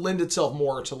seems to lend itself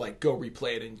more to like go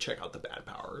replay it and check out the bad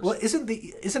powers. Well, isn't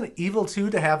it evil too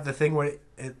to have the thing where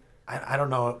I don't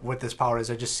know what this power is.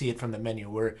 I just see it from the menu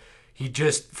where he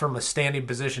just from a standing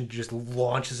position just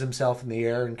launches himself in the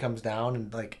air and comes down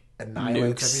and like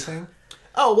annihilates Nukes. everything.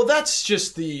 Oh, well, that's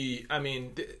just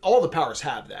all the powers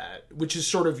have that, which is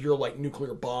sort of your like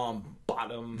nuclear bomb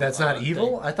bottom. That's not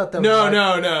evil. thing. I thought that. No,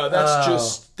 was no. That's Oh.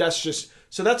 just.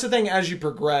 So that's the thing. As you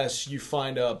progress, you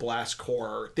find a blast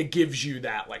core that gives you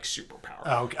that like superpower.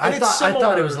 Oh, okay. And I it's thought it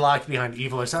similar- was locked behind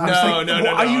evil or something. I No, was like, no, "Well,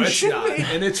 no, Are you it's shitting not. me?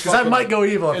 And it's because I fucking- might go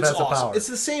evil if it's that's a awesome. power. It's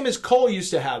the same as Cole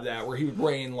used to have that, where he would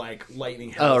rain like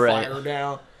lightning Oh, right. hellfire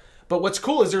down. But what's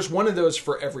cool is there's one of those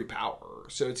for every power,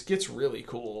 so it gets really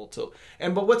cool.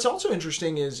 But what's also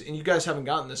interesting is, and you guys haven't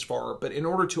gotten this far, but in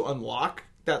order to unlock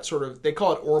that sort of, they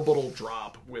call it orbital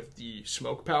drop with the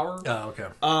smoke power. Oh,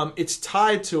 okay. It's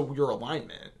tied to your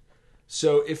alignment.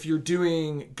 So if you're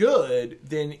doing good,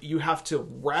 then you have to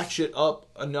ratchet up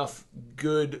enough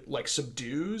good like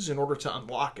subdues in order to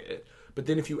unlock it. But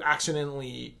then if you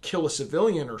accidentally kill a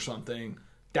civilian or something,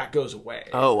 that goes away.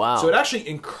 Oh, wow. So it actually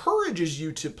encourages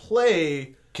you to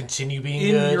play Continue being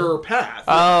in good. your path.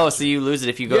 Oh, so you lose it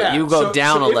if you go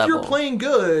down so a if level. you're playing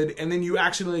good and then you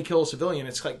accidentally kill a civilian,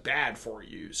 it's like bad for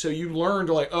you. So you learn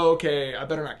to like, oh, okay, I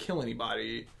better not kill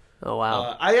anybody. Oh,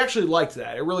 wow. I actually liked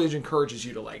that. It really encourages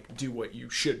you to like do what you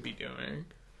should be doing.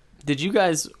 Did you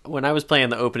guys, when I was playing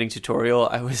the opening tutorial,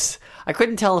 I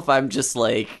couldn't tell if I'm just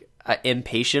like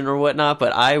impatient or whatnot,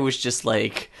 but I was just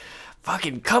like,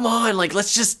 fucking come on, like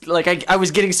let's just like I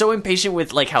was getting so impatient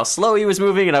with like how slow he was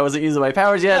moving and I wasn't using my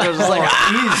powers yet. I was just like,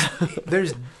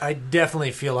 I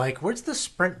definitely feel like where's the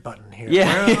sprint button here?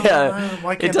 yeah.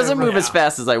 Why It can't doesn't I move run? as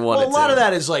fast as I wanted Well, a lot to. of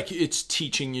that is like it's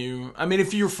teaching you. I mean,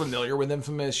 if you're familiar with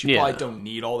Infamous, you Yeah. probably don't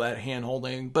need all that hand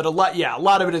holding. But a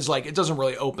lot of it is like it doesn't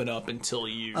really open up until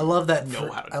you. I love that.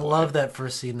 Know how to I play. love that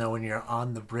first scene though when you're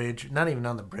on the bridge, not even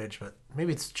on the bridge, but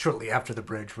maybe it's shortly after the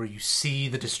bridge where you see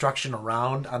the destruction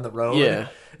around on the road. Yeah.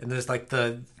 And there's like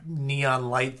the neon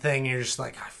light thing. And you're just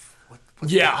like,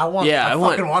 Yeah. I want. Yeah, I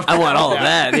want fucking want all of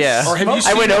that. Yeah. Or have you I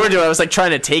seen went over to it. I was like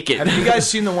trying to take it. Have you guys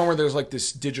seen the one where there's like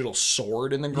this digital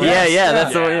sword in the ground? Yeah,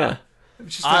 that's the one. Yeah.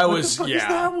 Just like, I what was the fuck is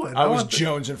that one? I was want the-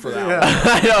 jonesing for that. Yeah. One.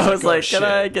 I know. I was like, Shit. can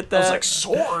I get that? I was like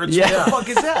swords. Yeah. What the fuck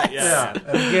is that? Yeah.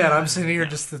 And again, I'm sitting here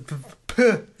just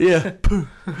Yeah.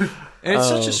 And it's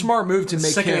such a smart move to make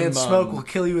him Secondhand smoke will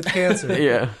kill you with cancer.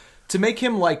 Yeah. to make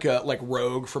him like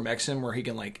Rogue from X-Men, where he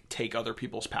can like take other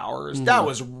people's powers. That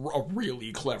was a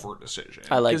really clever decision.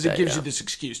 I like because that, it gives yeah. you this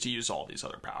excuse to use all these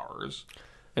other powers.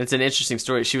 And it's an interesting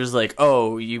story. She was like,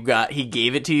 "Oh, he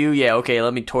gave it to you? Yeah, okay,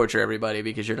 let me torture everybody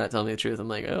because you're not telling me the truth." I'm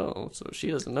like, "Oh, so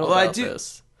she doesn't know about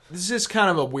this." This is kind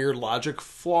of a weird logic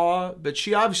flaw, but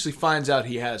she obviously finds out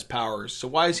he has powers. So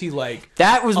why is he like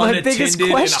That was my biggest unattended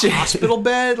question. in a hospital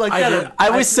bed? Like I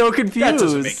was so that doesn't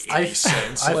make confused. any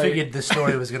sense. I Like, figured the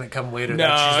story was going to come later. No,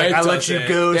 that she's like, it I let you doesn't.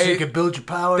 go so They- you could build your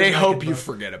powers. they and I hope could you build-"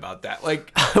 forget about that.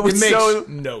 Like was it makes so-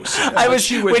 no sense. I was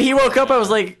She would- when he woke up. I was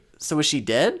like, "So was she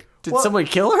dead? Did Well, someone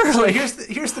kill her?" So Like,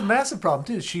 here's the massive problem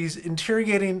too. She's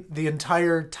interrogating the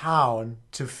entire town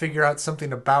to figure out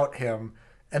something about him,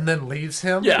 and then leaves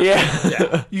him. Yeah.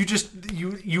 yeah.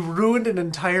 You ruined an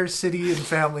entire city and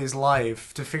family's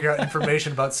life to figure out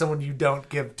information about someone you don't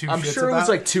give two I'm shits sure it was about.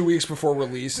 like 2 weeks before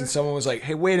release, and someone was like,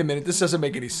 "Hey, wait a minute, this doesn't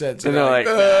make any sense." And they're like,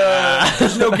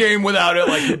 "There's no game without it."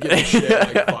 Like, who gives a shit?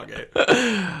 Like, fuck it.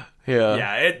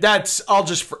 Yeah,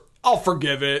 I'll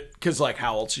forgive it because, like,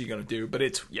 how else are you gonna do? But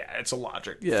it's a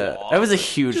logic flaw. That was a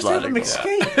huge just have logic. him flaw.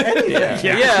 escape. Anything.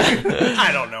 Yeah.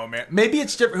 I don't know, man. Maybe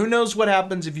it's different. Who knows what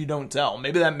happens if you don't tell?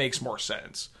 Maybe that makes more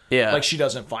sense. Yeah. Like she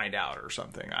doesn't find out or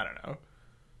something. I don't know.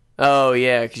 Oh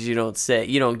yeah, because you don't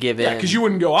give in. Yeah, because you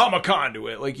wouldn't go, "I'm a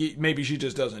conduit." Like maybe she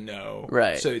just doesn't know.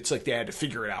 Right. So it's like they had to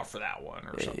figure it out for that one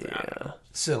or something. I don't know.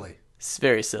 Silly. It's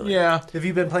very silly. Yeah. Have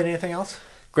you been playing anything else?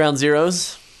 Ground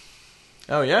Zeroes.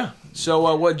 Oh yeah.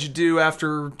 So what'd you do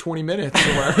after 20 minutes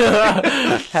or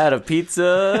whatever? Had a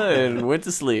pizza and went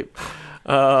to sleep.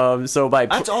 So by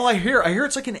That's all I hear. I hear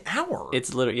it's like an hour.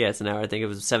 it's literally it's an hour. I think it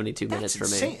was 72 minutes for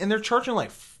insane. me. And they're charging like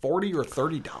 $40 or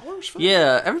 $30 for that?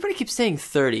 Yeah, everybody keeps saying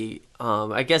 30.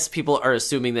 I guess people are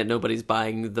assuming that nobody's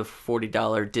buying the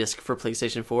 $40 disc for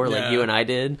PlayStation 4 like Yeah. you and I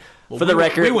did. For we the went-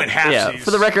 record, we went halfsies. Yeah, for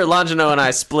the record, Longino and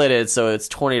I split it, so it's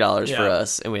 $20 for Yeah.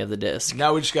 us, and we have the disc.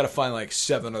 Now we just got to find like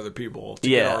 7 other people to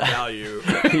Yeah. get our value.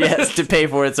 Yes, to pay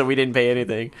for it, so we didn't pay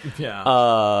anything. Yeah.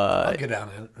 I'll get on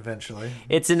it eventually.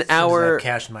 It's an As soon as I hour. have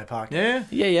cash in my pocket.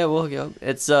 yeah. Yeah, we'll go.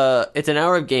 It's an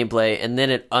hour of gameplay, and then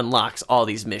it unlocks all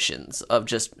these missions of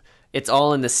just. It's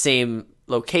all in the same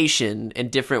location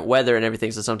and different weather and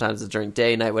everything. So sometimes it's during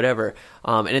day, night, whatever.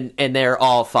 And they're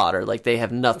all fodder. Like they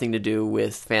have nothing to do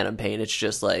with Phantom Pain. It's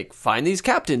just like find these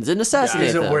captains and assassinate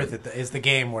Is it them. worth it? Is the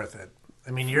game worth it?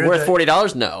 I mean, you're Worth the,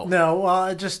 $40? No. No,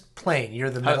 well, just plain. You're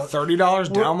the metal. $30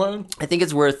 download? I think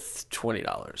it's worth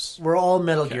 $20. We're all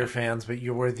Metal Gear fans, but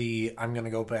you're the I'm going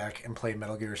to go back and play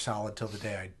Metal Gear Solid till the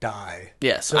day I die.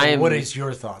 Yes, So I am. what is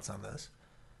your thoughts on this?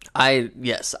 I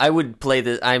would play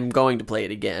this. I'm going to play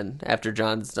it again after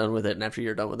John's done with it, and after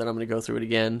you're done with it, I'm going to go through it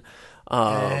again.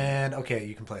 And okay,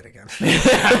 you can play it again.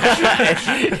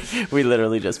 We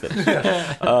literally just finished.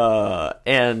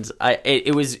 And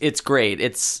it's great.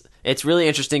 It's really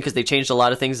interesting because they changed a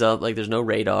lot of things up. Like there's no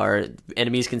radar.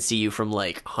 Enemies can see you from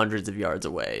like hundreds of yards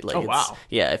away. Like wow.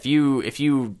 Yeah, if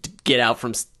you get out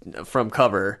from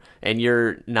cover and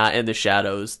you're not in the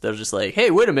shadows, they're just like, hey,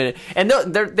 wait a minute, and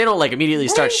they don't like immediately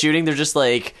start shooting. They're just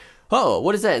like, oh,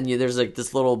 what is that? And there's like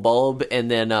this little bulb, and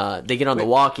then they get on the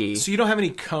walkie. So you don't have any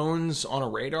cones on a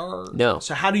radar? No.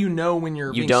 So how do you know when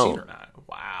you're being don't. seen or not?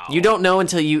 Wow. You don't know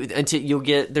until you'll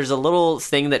get. There's a little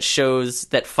thing that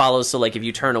follows. So like if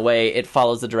you turn away, it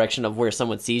follows the direction of where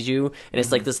someone sees you, and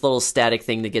it's like this little static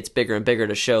thing that gets bigger and bigger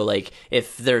to show like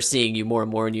if they're seeing you more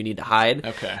and more, and you need to hide.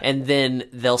 Okay. And then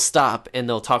they'll stop and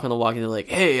they'll talk on the walkie, and they're like,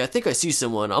 "Hey, I think I see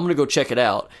someone. I'm gonna go check it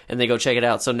out." And they go check it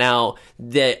out. So now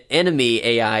the enemy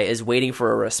AI is waiting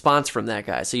for a response from that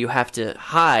guy. So you have to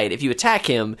hide. If you attack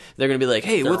him, they're gonna be like,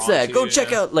 "Hey, what's on that? to Go you,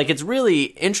 check yeah. out." Like it's really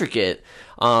intricate.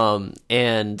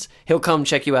 And he'll come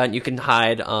check you out and you can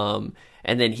hide.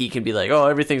 And then he can be like, oh,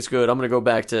 everything's good. I'm going to go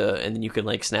back to, and then you can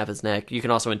like snap his neck. You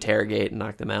can also interrogate and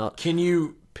knock them out. Can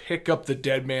you pick up the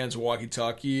dead man's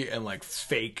walkie-talkie and like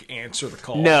fake answer the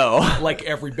call? No. Like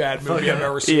every bad movie I've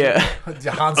ever seen. Yeah.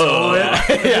 Han Solo.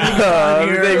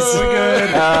 Thanks. Good.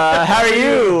 How are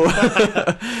you?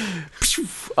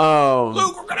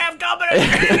 Luke, we're gonna have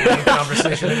company.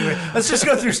 Conversation anyway. Let's just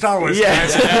go through Star Wars.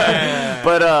 Yeah.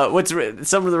 But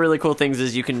some of the really cool things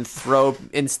is you can throw,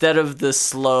 instead of the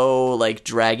slow like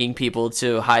dragging people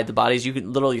to hide the bodies, you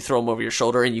can literally throw them over your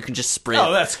shoulder and you can just sprint.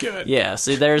 Oh, that's good. Yeah,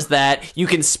 so there's that. You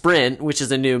can sprint, which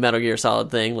is a new Metal Gear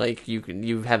Solid thing. Like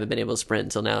you haven't been able to sprint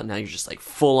until now. Now you're just like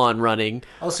full on running.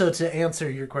 Also, to answer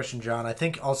your question, John, I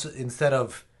think also instead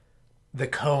of the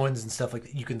cones and stuff like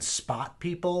that, you can spot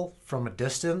people from a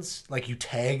distance. Like you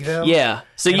tag them. Yeah.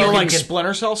 So And you then Like can-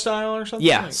 Splinter Cell style or something?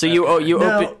 yeah. Like So that? you Okay. you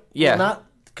No, open yeah. well, not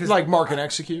Like mark and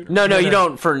execute? No, you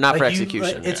don't for like for you-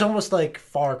 execution. like, it's almost like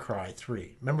Far Cry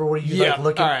 3. Remember where you Yeah, like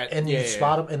look at alright. and you Yeah,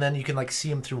 spot them, and then you can like see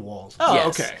them through walls. Oh, Yes.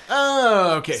 okay.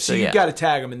 Oh, okay. So, you yeah. got to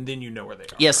tag them, and then you know where they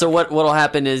are. Yeah, so what'll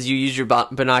happen is you use your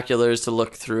binoculars to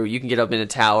look through. You can get up in a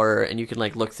tower and you can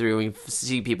like look through and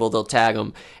see people. They'll tag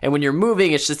them, and when you're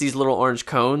moving, it's just these little orange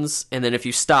cones. And then if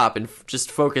you stop and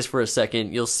just focus for a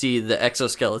second, you'll see the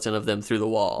exoskeleton of them through the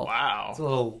wall. Wow. It's a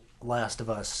little Last of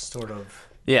Us sort of.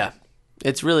 Yeah,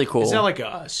 it's really cool. Is that like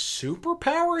a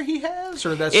superpower he has,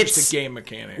 or that's It's- just a game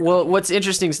mechanic? Well, what's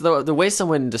interesting, so the way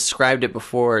someone described it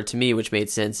before to me, which made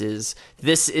sense, is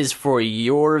this is for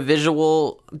your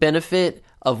visual benefit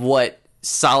of what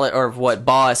Solid or of what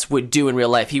Boss would do in real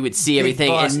life. He would see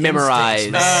everything Boss and memorize.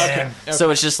 instincts, man. Okay.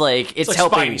 So it's just like it's like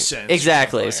helping. Spidey sense.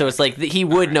 Exactly. Like, So it's like he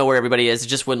would know where everybody is. It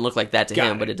just wouldn't look like that to Got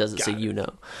him, it. but it does it so Got you it.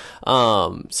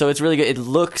 know. So it's really good. It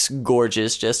looks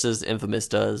gorgeous, just as Infamous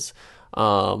does.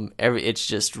 It's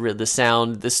just the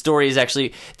sound. The story is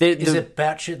actually. Is it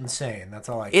batshit insane? That's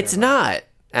all I care It's about. not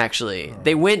actually.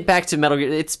 They went back to Metal Gear.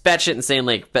 It's batshit insane,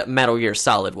 like Metal Gear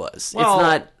Solid was. Well, it's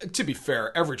not. To be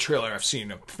fair, every trailer I've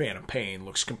seen of Phantom Pain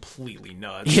looks completely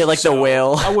nuts. Yeah, like the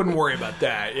whale. I wouldn't worry about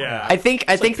that. Yeah, I think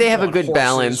they have a on good horses,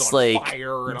 balance. on Like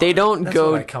fire and they all don't That's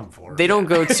go. what I come for. They don't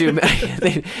go to.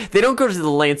 they don't go to the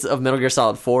lengths of Metal Gear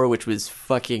Solid 4, which was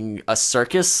fucking a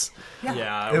circus. that.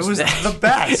 Yeah, It was the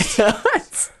best.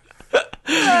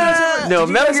 No, Did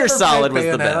you Metal guys Gear ever Solid play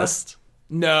was the Bayonetta? best.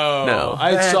 no.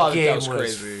 I That saw that. game That was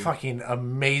crazy. fucking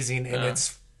amazing, and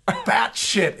it's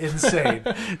batshit insane.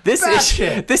 This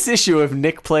Batshit. this issue of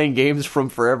Nick playing games from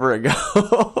forever ago.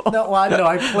 No, well, I know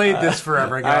I played this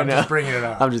forever ago. I'm know. just bringing it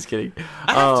up. I'm just kidding.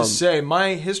 I have to say,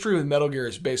 my history with Metal Gear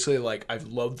is basically like I've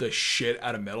loved the shit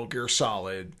out of Metal Gear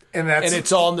Solid, and that's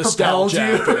it's all propelled nostalgia.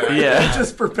 you. after that. Yeah. It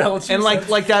just propelled you. And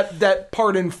like that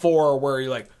part in 4 where you're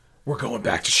like, we're going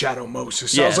back to Shadow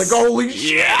Moses. So Yes. I was like, holy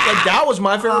shit! Like that was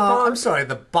my favorite part. I'm sorry,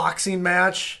 the boxing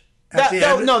match. at That, the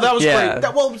that- end? no, that was Yeah.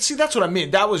 great. Well, see, that's what I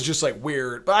mean. That was just like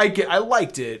weird, but I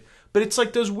liked it. But it's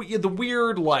like the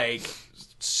weird like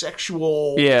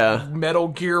sexual Yeah. Metal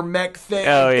Gear mech thing.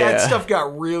 Oh, That yeah. stuff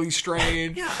got really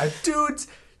strange. A dude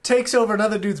takes over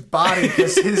another dude's body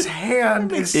because his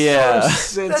hand is Yeah. No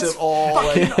sense That's at all.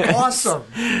 Like, fucking awesome.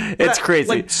 It's crazy.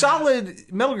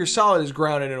 Like Metal Gear Solid is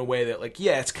grounded in a way that like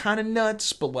it's kind of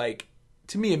nuts, but like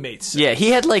to me it made sense. Yeah,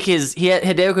 he had like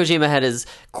Hideo Kojima had his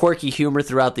quirky humor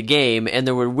throughout the game, and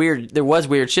there was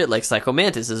weird shit like Psycho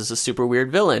Mantis is a super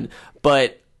weird villain,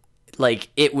 but like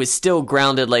it was still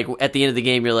grounded. Like at the end of the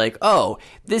game, you're like, oh,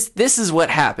 this is what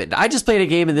happened. I just played a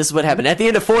game, and this is what happened. At the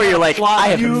end of 4, you're like, I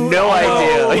have no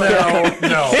idea.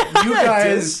 No, you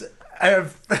guys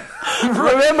have.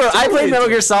 Remember, I played Metal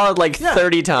Gear Solid like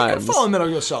 30 You can times. follow Metal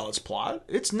Gear Solid's plot.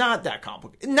 It's not that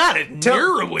complicated. Not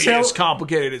nearly tell- as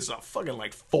complicated as a fucking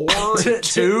like 4 and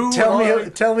 2.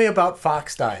 Tell me about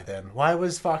Fox Die then. Why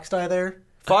was Fox Die there?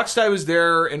 Fox Die was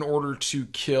there in order to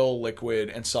kill Liquid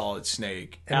and Solid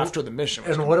Snake after the mission.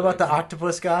 Was And what about the completed.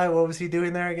 octopus guy? What was he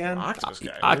doing there again? Octopus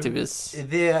guy? Octopus.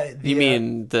 The You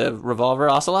mean the revolver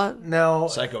ocelot? no?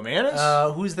 Psycho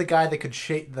Mantis? Who's the guy that could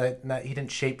shape that? He didn't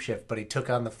shapeshift, but he took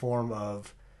on the form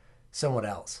of someone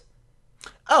else.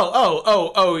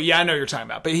 Oh, yeah, I know what you're talking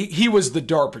about. But he was the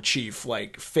DARPA chief,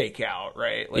 like, fake out,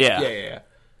 right? Like, Yeah. yeah.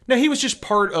 No, he was just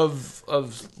part of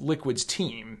Liquid's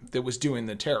team that was doing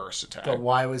the terrorist attack. But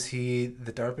why was he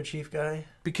the DARPA chief guy?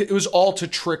 Because it was all to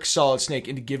trick Solid Snake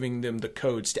into giving them the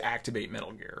codes to activate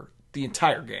Metal Gear. The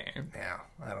entire game. Yeah,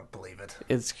 I don't believe it.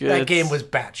 It's good. That game was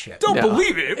batshit. Don't No.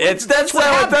 believe it. That's what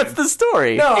happened. that's the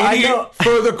story. No, Any I know.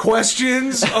 further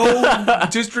questions? Oh,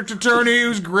 district attorney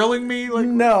who's grilling me? Like,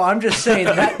 No, I'm just saying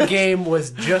that game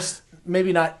was just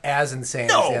maybe not as insane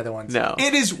as the other ones. No.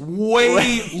 it is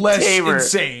way less tamer.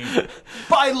 insane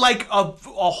by like a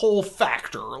whole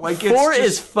factor. Like it's 4 just,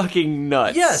 is fucking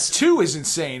nuts. Yes, 2 is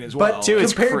insane as well. but Two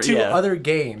is compared to yeah. other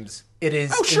games, it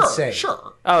is oh sure, insane.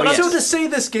 sure. Oh, yes. So to say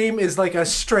this game is like a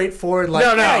straightforward, like,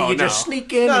 No, no, hey, you no. just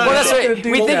sneak in. No, and no, Well, you're that's just right. gonna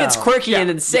do We it think now. it's quirky and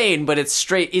Yeah. insane, but it's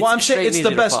straight. It's Well, I'm straight saying it's and the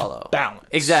easy to best follow. balance.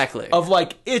 Exactly. Of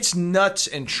like it's nuts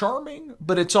and charming,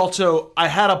 but it's also I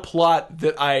had a plot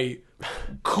that I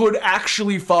could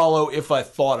actually follow if I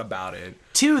thought about it.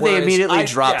 2, they Whereas immediately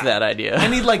dropped yeah. that idea. I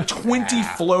need like 20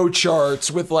 flow charts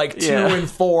with like 2 Yeah. and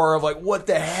 4 of like what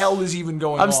the hell is even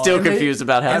going on. I'm still And they- confused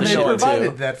about how And to they show it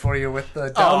provided too. that for you with the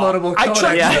downloadable I code.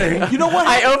 tried. Yeah. You know what?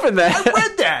 I opened that. I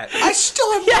read that. I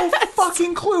still have no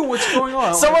fucking clue what's going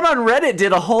on. Someone on Reddit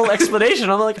did a whole explanation.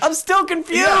 I'm like, I'm still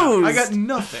confused. yeah, I got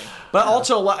nothing. But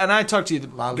also, and I talked to you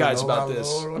guys about this.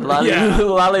 Yeah.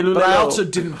 But I also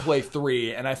didn't play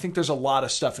 3, and I think there's a lot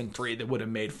of stuff in 3 that would have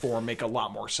made 4 make a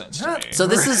lot more sense to me. So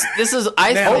this is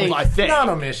I think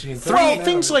Nano machines. Well,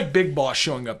 things like Big Boss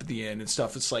showing up at the end and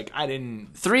stuff. It's like I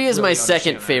didn't. 3 is really my second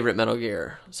understand that. favorite Metal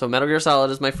Gear. So Metal Gear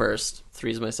Solid is my first.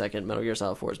 3 is my second. Metal Gear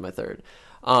Solid 4 is my third.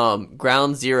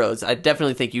 Ground Zeroes. I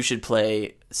definitely think you should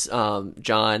play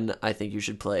John. I think you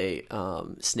should play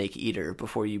Snake Eater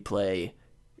before you play.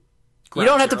 You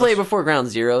don't have to play it before Ground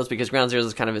Zeroes because Ground Zeroes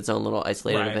is kind of its own little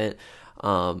isolated event.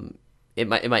 It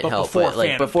might help, before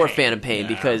but before Phantom Pain,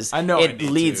 because it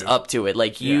leads up to it.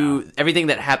 Like everything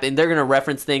that happened, they're gonna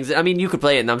reference things. I mean, you could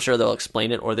play it, and I'm sure they'll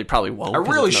explain it, or they probably won't. I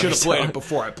really should have played it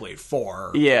before I played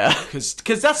 4. Yeah,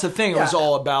 because that's the thing. It was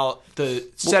all about the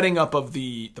setting up of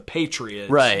the Patriots,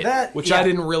 right? Which I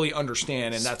didn't really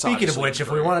understand, and that's speaking of which, if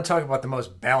we want to talk about the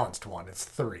most balanced one, it's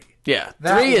 3. Yeah,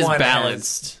 That 3 is one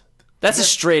balanced. That's a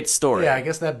straight story. Yeah, I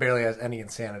guess that barely has any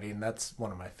insanity, and that's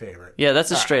one of my favorite. Yeah,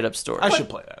 that's a straight up story. I should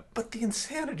play that. But the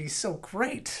insanity's so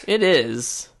great. It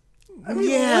is. I mean,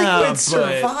 Liquid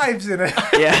survives in it.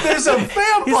 Yeah. There's a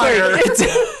vampire.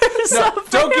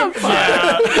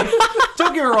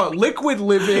 Don't get me wrong. Liquid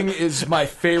living is my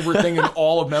favorite thing in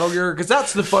all of Metal Gear, because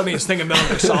that's the funniest thing in Metal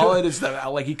Gear Solid is that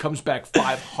like he comes back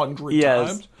 500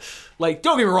 times. Like,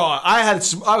 don't get me wrong, I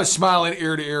was smiling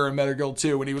ear to ear in Metal Gear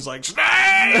 2 when he was like, Snake!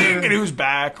 And he was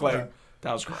back. Like,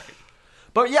 that was great.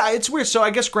 But yeah, it's weird. So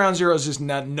I guess Ground Zeroes is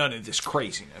none of this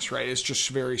craziness, right? It's just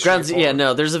very straightforward. Yeah,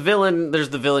 no, there's a villain. There's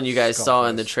the villain you guys saw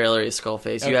in the trailer, is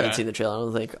Skullface. You haven't seen the trailer, I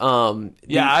don't think.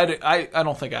 I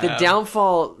don't think I have.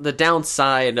 The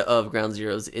downside of Ground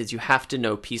Zeroes is you have to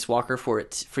know Peace Walker for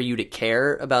you to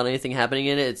care about anything happening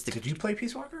in it. Did you play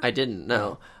Peace Walker? I didn't,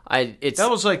 no. That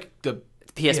was like the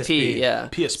PSP, yeah.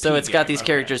 PSP so it's got these game,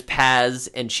 characters, Paz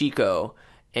and Chico,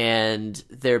 and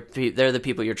they're the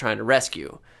people you're trying to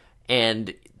rescue.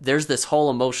 And there's this whole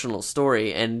emotional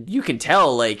story, and you can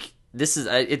tell, like, this is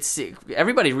it's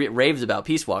everybody raves about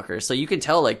Peace Walker, so you can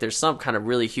tell like there's some kind of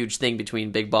really huge thing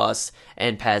between Big Boss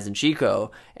and Paz and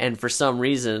Chico, and for some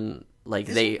reason like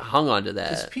they hung on to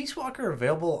that. Is Peace Walker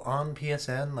available on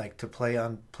PSN, like to play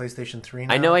on PlayStation 3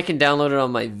 now? I know I can download it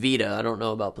on my Vita. I don't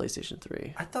know about PlayStation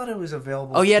 3. I thought it was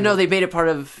available. Oh yeah, no, they made it part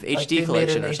of HD like they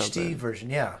collection made an or HD something. version,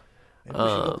 yeah. Maybe we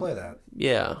should go play that.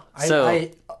 Yeah.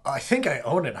 I think I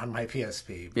own it on my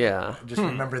PSP. Yeah. I just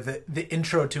remember the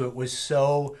intro to it was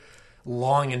so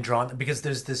long and drawn, because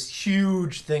there's this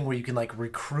huge thing where you can like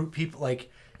recruit people.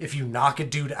 Like if you knock a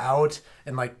dude out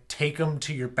and like take him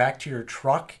back to your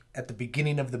truck at the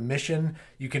beginning of the mission,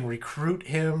 you can recruit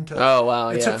him to. Oh wow!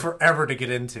 It took forever to get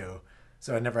into,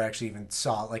 so I never actually even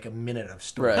saw like a minute of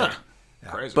story. Right.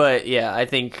 Crazy. But yeah, I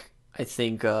think.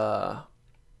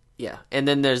 Yeah, and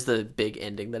then there's the big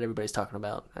ending that everybody's talking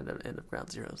about at the end of Ground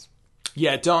Zeroes.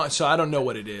 Yeah, so I don't know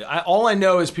what it is. All I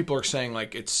know is people are saying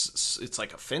like it's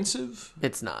like offensive.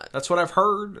 It's not. That's what I've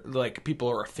heard. Like people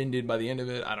are offended by the end of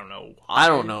it. I don't know why. I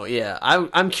don't know. Yeah,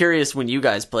 I'm curious when you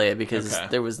guys play it, because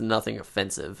there was nothing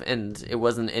offensive and it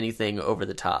wasn't anything over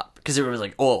the top. Because everyone was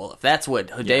like, "Oh, well, if that's what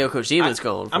Hideo Kojima's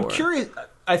going for." I'm curious.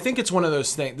 I think it's one of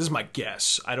those things. This is my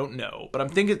guess. I don't know, but I'm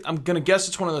gonna guess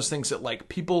it's one of those things that like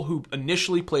people who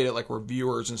initially played it, like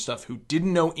reviewers and stuff, who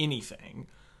didn't know anything,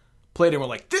 played it and were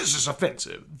like, "This is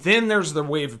offensive." Then there's the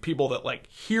wave of people that like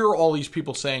hear all these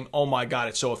people saying, "Oh my god,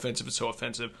 it's so offensive, it's so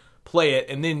offensive." Play it,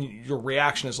 and then your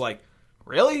reaction is like,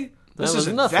 "Really? This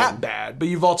isn't that bad." But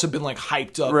you've also been like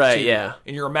hyped up, right? To, yeah,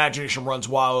 and your imagination runs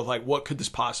wild with like, what could this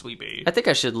possibly be? I think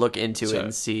I should look into it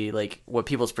and see like what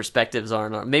people's perspectives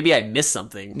are. Maybe I missed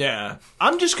something. Yeah,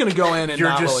 I'm just gonna go in and you're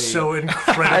not just really... so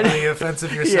incredibly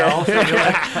offensive yourself. Yeah. And you're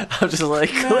like, I'm just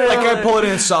like, like I pull it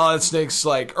in Solid Snake's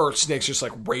like, or Snake's just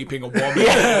like raping a woman.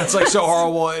 Yeah. It's like so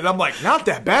horrible, and I'm like, not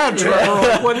that bad, Trevor.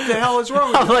 Like, what the hell is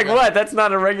wrong with I'm like, what? That's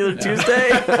not a regular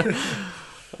Tuesday.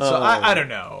 So I don't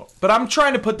know, but I'm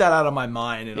trying to put that out of my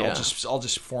mind, and I'll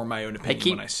just form my own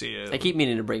opinion when I see it. I keep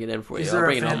meaning to bring it in for you. Is there I'll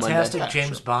bring a it on fantastic Monday.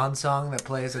 James Bond song that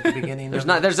plays at the beginning? There's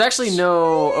not. There's actually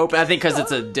no open. I think because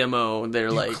it's a demo. They're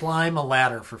You like climb a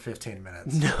ladder for 15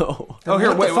 minutes. no. Oh,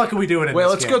 here, what the fuck are we doing in Wait,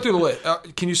 this let's game? go through the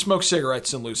list. Can you smoke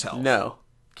cigarettes and lose health? No.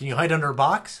 Can you hide under a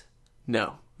box?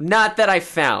 No. Not that I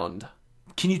found.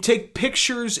 Can you take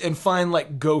pictures and find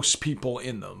like ghost people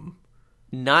in them?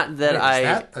 Not that Wait, is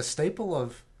that a staple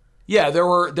of... Yeah, there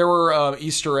were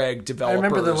Easter egg developers. I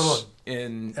remember the little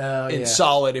in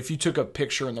Solid. If you took a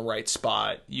picture in the right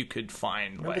spot, you could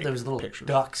find. Remember like, there was little pictures.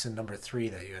 ducks in number 3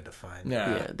 that you had to find.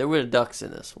 Yeah, there were ducks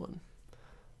in this one.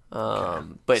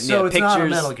 But so yeah, it's pictures. not a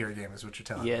Metal Gear game, is what you're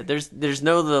telling me. Yeah, there's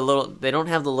no the little. They don't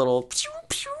have the little.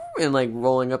 and like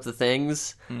rolling up the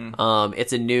things.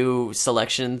 It's a new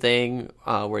selection thing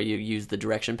where you use the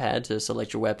direction pad to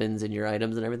select your weapons and your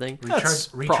items and everything. That's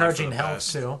probably Recharging for the health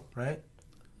best. too, right?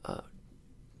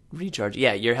 Recharge.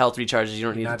 Yeah, your health recharges. You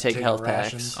don't need to not take taking health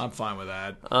rations. packs. I'm fine with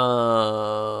that.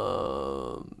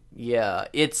 Yeah,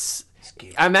 it's.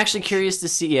 game- I'm actually curious to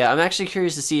see. Yeah, I'm actually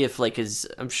curious to see if like, cause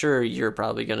I'm sure you're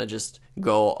probably gonna just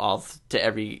go off to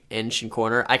every inch and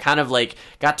corner. I kind of like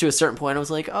got to a certain point. I was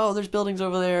like, oh, there's buildings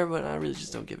over there, but I really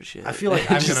just don't give a shit. I feel like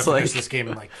I'm gonna Just finish this game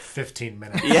in like 15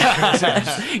 minutes.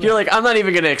 Yeah, you're like, I'm not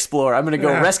even gonna explore. I'm gonna go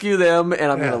Yeah. rescue them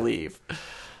and I'm Yeah. gonna leave.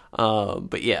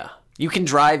 But yeah, you can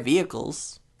drive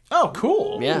vehicles. Oh,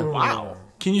 cool. Yeah. Wow.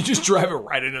 Can you just drive it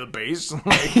right into the base?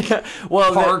 Like,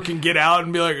 Well, park and get out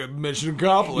and be like, mission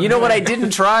accomplished. you know what I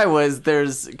didn't try was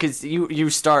because you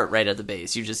start right at the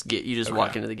base. You just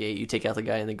walk into the gate. You take out the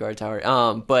guy in the guard tower.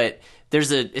 But as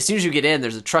soon as you get in,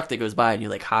 there's a truck that goes by and you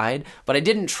like hide. But I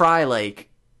didn't try like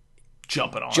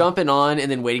jumping on and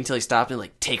then waiting till he stopped and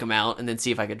like take him out and then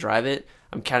see if I could drive it.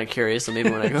 I'm kind of curious, so maybe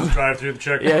when I go. Drive through the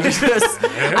checkpoint.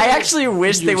 Yeah, I actually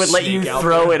wish they would let you sneak out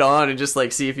throw there. it on and just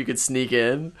like see if you could sneak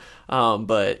in.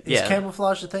 But Is yeah,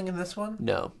 camouflage a thing in this one?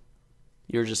 no,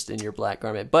 you're just in your black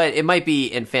garment. But it might be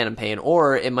in Phantom Pain,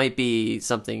 or it might be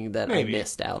something that Maybe. I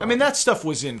missed out. I mean, on. that stuff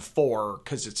was in 4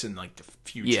 because it's in like the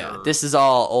future. Yeah, this is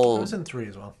all It old. was in 3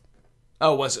 as well.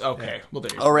 Oh, was it? Okay. Well,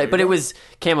 there you go. Oh right, There but you it go. was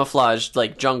camouflaged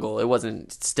like jungle. It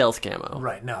wasn't stealth camo.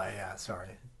 Right, no, yeah, sorry.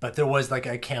 But there was like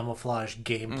a camouflage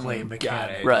gameplay Got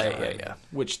mechanic. it. Right, got it. yeah.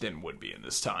 Which then would be in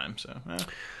this time. So,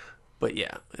 But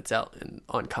yeah, it's out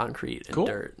on concrete and Cool.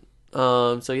 dirt.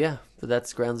 So yeah, but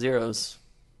that's Ground Zeroes.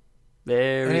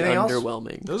 Very Anything else?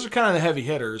 underwhelming. those are kind of the heavy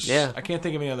hitters. Yeah. I can't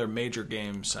think of any other major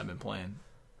games I've been playing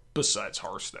besides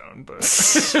Hearthstone. But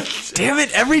Damn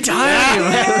it! Every time.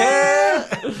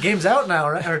 Game's out now,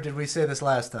 right? Or did we say this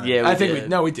last time? Yeah, I think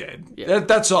did. we did. Yeah.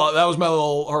 That's all. That was my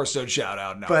little Hearthstone shout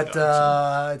out. Now But I'm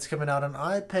done, it's coming out on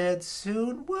iPad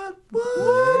soon. What?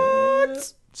 so.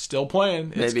 Still playing.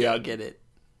 It's Maybe good. I'll get it.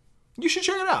 You should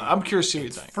check it out. I'm curious to see what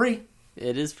you think. Free.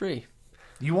 It is free.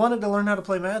 You wanted to learn how to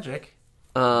play Magic.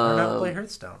 Learn how to play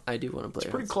Hearthstone. I do want to play.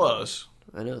 Pretty Hearthstone. close.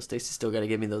 I know. Stacy's still got to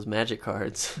give me those magic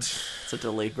cards. It's a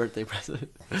delayed birthday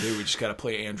present. Dude, we just got to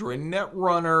play Android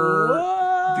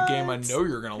Netrunner. The game I know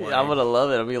you're going to like. I'm gonna love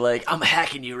it. I'll be like, I'm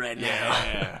hacking you right now.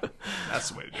 Yeah. That's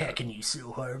the way to do it. Hacking you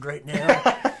so hard right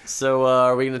now. So,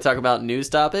 are we gonna talk about news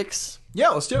topics Yeah,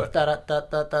 let's do it.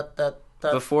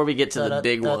 before we get to the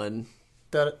big one?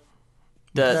 The-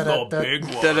 The big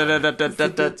one.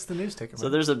 It's the news ticker. So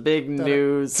there's a big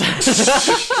news.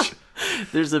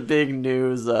 There's a big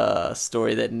news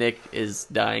story that Nick is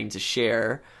dying to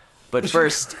share. But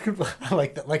first, I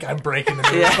like that. Like I'm breaking the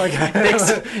news. yeah,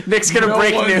 Like, Nick's gonna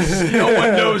break news. No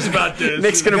one knows about this.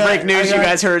 Nick's gonna break news you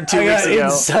guys heard 2 I weeks got ago.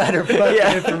 Insider fucking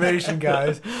Yeah. information,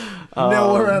 guys.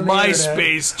 Nowhere on the internet.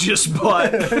 MySpace just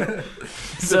bought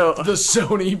So the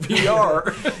Sony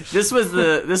VR. this was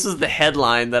the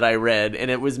headline that I read, and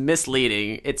it was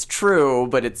misleading. It's true,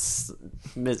 but it's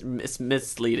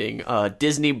misleading.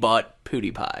 Disney bought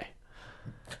PewDiePie.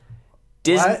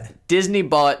 What? Disney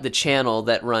bought the channel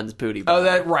that runs PewDiePie. Oh,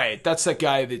 that right. That's that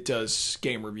guy that does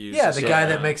game reviews. Yeah, and the stuff. guy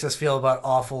that makes us feel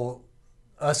awful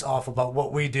about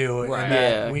what we do. Right. And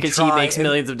that Yeah, we because he try makes and-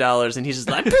 millions of dollars, and he's just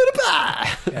like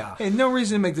PewDiePie. Yeah. Hey, no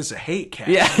reason to make this a hate cast.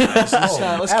 Yeah. guys.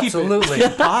 Let's keep Absolutely.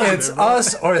 it positive. It's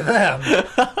us or them.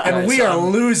 And we are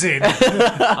losing. I'm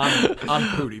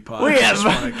PewDiePie. We I just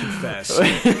have- want to confess.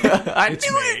 I It's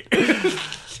knew me.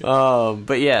 it.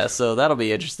 But yeah, so that'll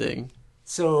be interesting.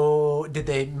 So, did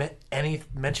they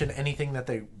mention anything that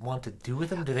they want to do with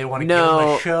him? Do they want to No, give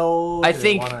him a show? I Do they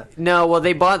think wanna- no. Well,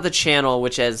 they bought the channel,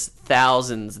 which has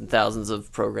thousands and thousands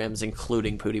of programs,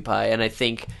 including PewDiePie, and I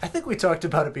think we talked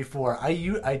about it before.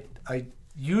 I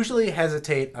usually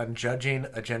hesitate on judging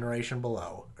a generation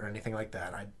below or anything like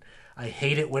that. I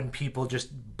hate it when people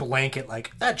just blanket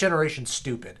like that generation's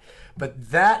stupid,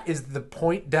 but that is the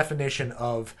point definition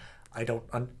of I don't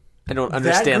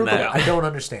understand group of- that. I don't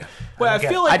understand. Well, I don't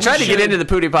get feel it. like I tried we to get should- into the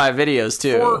PewDiePie videos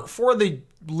too. for the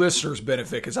listeners'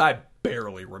 benefit, because I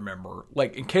barely remember.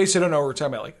 Like, in case I don't know what we're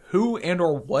talking about, like who and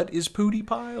or what is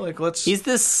PewDiePie? Like, let's. He's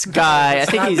this guy. I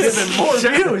think Not he's giving more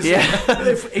views.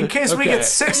 Yeah. In case we Okay. get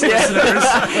 6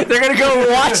 listeners. They're gonna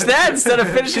go watch that instead of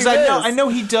finishing Because this. I know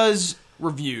he does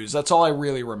reviews. That's all I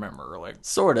really remember. Like,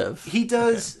 Sort of. He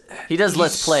does. He does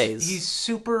Let's he's- Plays. He's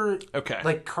super Okay.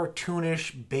 like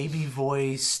cartoonish, baby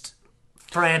voiced,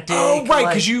 frantic. Oh, right,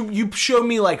 because like, you showed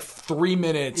me like 3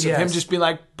 minutes of Yes. him just being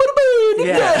like,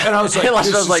 Yeah. and I was like, Elijah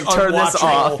this was like, is turn this unwatchable.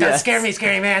 off. Don't Yeah. scare me,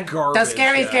 scary man. Garbage, Don't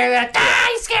scare me, yeah. scary man. Ah,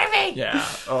 you scare me. Yeah.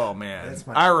 Oh man. That's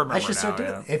my- I remember I should now. start doing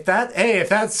Yeah. it. If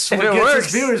that's what it gets works,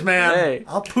 us viewers, man, hey.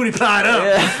 I'll pooty pie it up.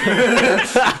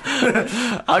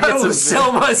 I'll I get will some.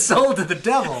 sell my soul to the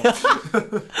devil.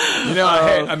 You know,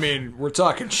 hey, I mean, we're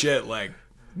talking shit like,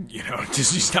 you know,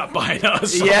 Disney's not buying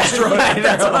us. Yeah, right,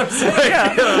 that's what I'm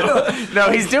saying.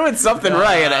 No, he's doing something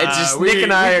right. And it's just Nick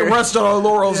and I we can are. rest on our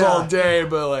laurels Yeah. all day,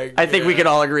 but like, I think we can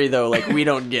all agree though, like we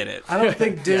don't get it. I don't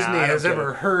think Disney I don't has get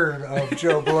ever it. heard of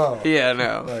Joe Blow. Yeah,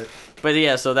 no. But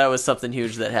yeah, so that was something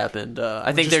huge that happened.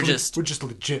 I think they're just. we're just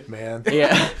legit, man.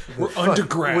 Yeah, We're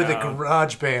underground with a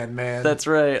garage band, man. that's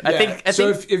right. I Yeah. think. So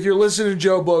if you're listening to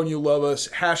Joe Blow and you love us,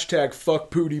 hashtag fuck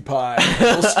Pootie Pie.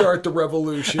 We'll start the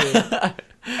revolution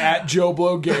at Joe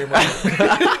Blow Gamer.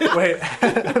 Wait,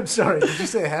 I'm sorry. Did you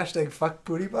say hashtag fuck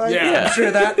booty pie? Yeah. I'm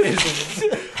sure that is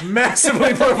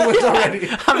massively prevalent already.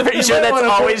 I'm pretty sure that's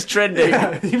always trending.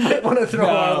 You might want to throw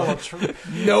out a little.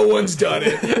 No one's done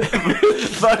it.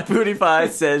 Fuck Booty Pie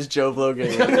says Joe Blow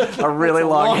Gamer. A really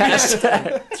long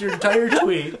hashtag. It's your entire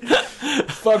tweet.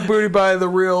 Fuck Booty Pie, the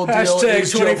real deal. Hashtag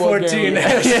is Joe Blow 2014. Gamer.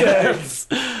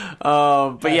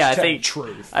 Hashtag, But yeah, I Hashtag think.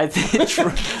 truth. I think.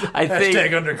 I think.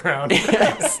 hashtag underground.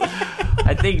 Yes.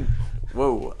 I think.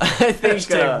 Whoa. I think.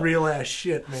 Hashtag real ass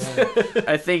shit, man.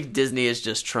 I think Disney is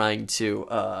just trying to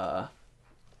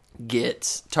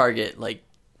target like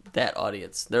that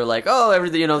audience. They're like, oh,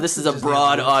 everything, this is a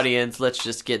broad audience. Let's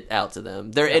just get out to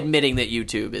them. They're admitting that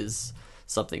YouTube is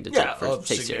something to Yeah, take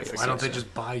significant. seriously. Why don't they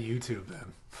just buy YouTube then?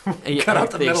 Yeah, cut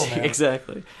out the I think- middleman?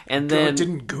 Exactly. And then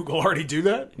Didn't Google already do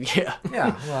that? yeah,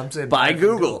 Yeah, well, I'm saying buy from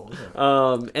Google.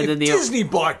 And then the Disney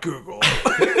bought Google.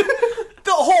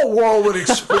 The whole world would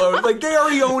explode. Like, they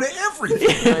already own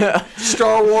everything. Like,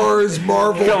 Star Wars,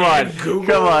 Marvel, Come on, and Google.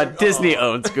 come on. Disney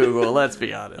owns Google. Let's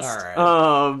be honest.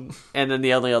 All right. And then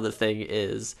the only other thing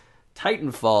is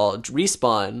Titanfall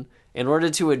Respawn. In order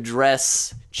to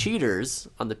address cheaters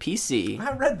on the PC,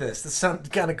 I read this. This sounds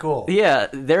kind of cool. yeah,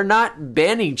 they're not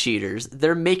banning cheaters.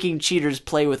 They're making cheaters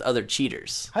play with other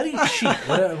cheaters. How do you cheat?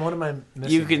 What am I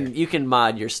missing? You can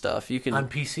mod your stuff. You can on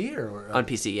PC or on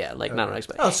PC, yeah, like not on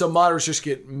Xbox. Oh, so modders just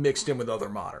get mixed in with other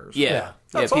modders. Yeah. Yeah. Yeah,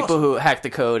 That's people awesome. who hack the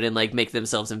code and like make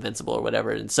themselves invincible or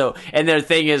whatever. And their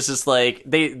thing is just like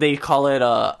they call it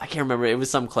I can't remember, it was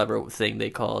some clever thing they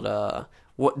called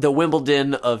the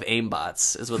Wimbledon of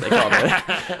aimbots is what they called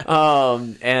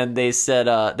it. And they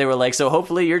said they were like, so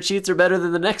hopefully your cheats are better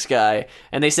than the next guy.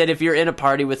 And they said if you're in a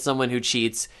party with someone who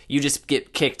cheats, you just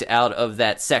get kicked out of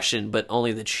that section, but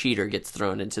only the cheater gets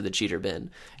thrown into the cheater bin.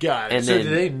 Got it. And So then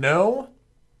do they know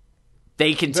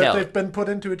they can that tell. they've been put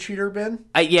into a cheater bin?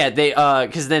 Yeah, they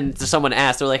because then someone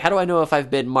asked, they're like, "How do I know if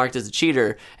I've been marked as a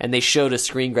cheater?" And they showed a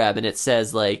screen grab, and it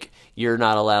says like, "You're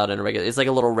not allowed in a regular." It's like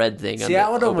a little red thing. See, on the I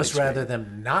would open almost screen. rather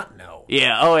them not know.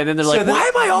 Yeah. Oh, and then they're like, then- "Why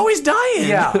am I always dying?"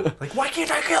 Yeah. Like, why can't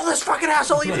I kill this fucking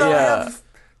asshole even though I Yeah. have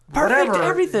Perfect whatever?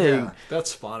 everything. Yeah.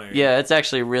 That's funny. Yeah, it's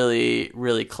actually really,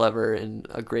 really clever and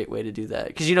a great way to do that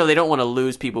because they don't want to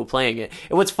lose people playing it.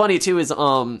 And what's funny too is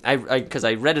because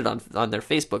I read it on their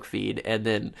Facebook feed, and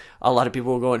then a lot of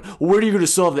people were going, well, "Where are you going to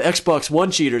solve the Xbox One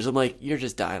cheaters?" I'm like, "You're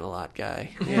just dying a lot,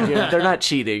 guy. They're not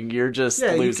cheating. You're just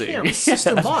Yeah, losing." you can't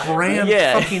system mod. Brand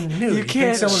Yeah. fucking new. You You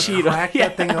can't think someone cheat. cracked Yeah.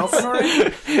 that thing open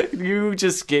already? You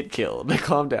just get killed.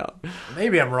 Calm down.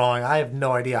 Maybe I'm wrong. I have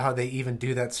no idea how they even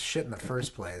do that shit in the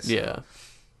first place. Yeah.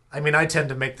 I mean, I tend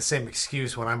to make the same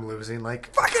excuse when I'm losing.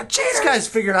 Like, fucking cheaters! This guy's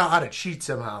figured out how to cheat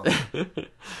somehow.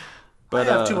 But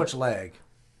I have too much lag.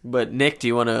 But Nick, do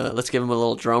you want to let's give him a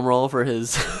little drum roll for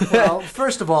his? Well,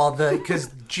 first of all, because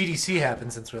GDC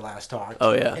happened since we last talked.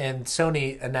 Oh, yeah. And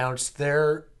Sony announced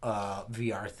their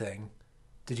VR thing.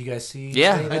 Did you guys see?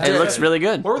 Yeah, any of that? it looks really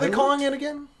good. What were they calling it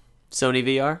again? Sony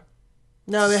VR.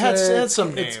 No, they had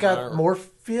some name. It's got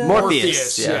Morpheus.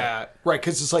 Morpheus. Yeah. Yeah. Right,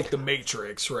 because it's like the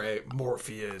Matrix, right?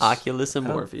 Morpheus. Oculus and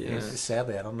Morpheus.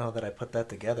 Sadly, I don't know that I put that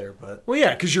together, but Well,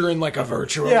 yeah, because you're in like a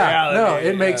virtual yeah, reality. no,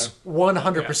 it yeah. makes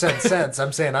 100% sense.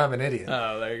 I'm saying I'm an idiot.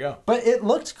 Oh, there you go. But it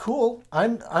looked cool.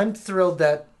 I'm thrilled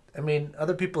that, I mean,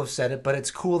 other people have said it, but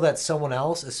it's cool that someone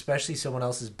else, especially someone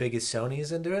else as big as Sony,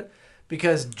 is into it.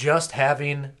 Because just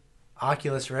having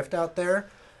Oculus Rift out there,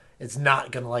 it's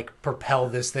not going to like propel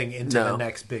this thing into No. the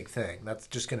next big thing. That's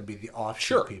just going to be the offshoot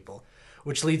Sure. people.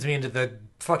 Which leads me into the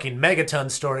fucking megaton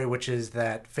story, which is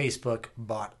that Facebook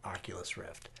bought Oculus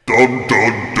Rift.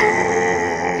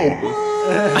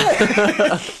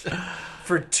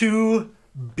 For $2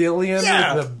 billion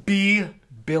Yeah. with a B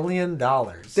billion.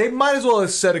 They might as well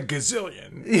have said a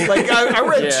gazillion. Like I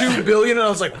read 2 billion and I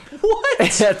was like, what?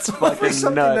 That's For fucking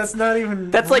something nuts. that's not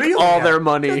even. That's like real all yet. their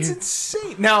money. That's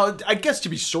insane. Now, I guess to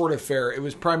be sort of fair, it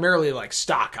was primarily like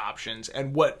stock options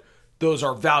and what those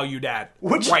are valued at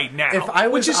right now. If I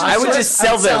was, I would just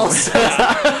sell them.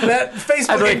 That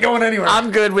Facebook ain't going anywhere.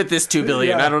 I'm good with this $2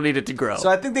 billion. Yeah. I don't need it to grow. So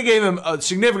I think they gave him a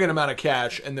significant amount of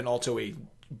cash and then also a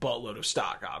buttload of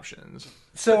stock options.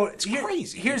 So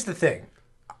crazy. Here's the thing.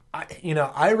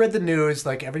 I read the news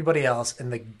like everybody else,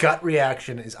 and the gut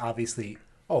reaction is obviously,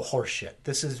 oh, horseshit.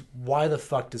 This is why the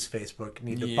fuck does Facebook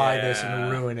need to buy this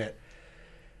and ruin it?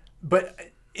 But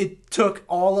it took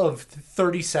all of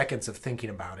 30 seconds of thinking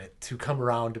about it to come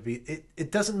around to be.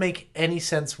 It doesn't make any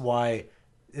sense why,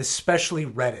 especially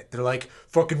Reddit. They're like,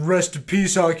 fucking rest in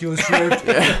peace, Oculus Rift.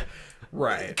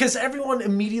 Right. Because everyone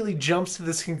immediately jumps to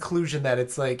this conclusion that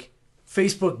it's like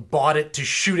Facebook bought it to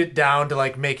shoot it down to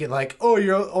like make it like, oh,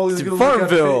 you're always going to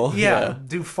Farmville. Yeah,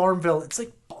 do Farmville. It's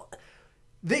like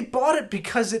they bought it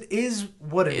because it is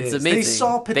what it is. amazing. They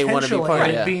saw They wanna be potential part of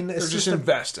in it. it being They're just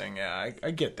investing. Yeah,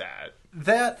 I get that.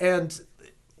 that, and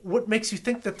what makes you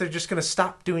think that they're just going to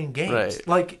stop doing games? Right.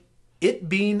 Like it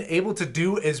being able to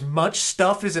do as much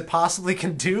stuff as it possibly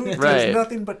can do Right. does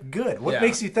nothing but good. What Yeah.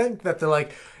 makes you think that they're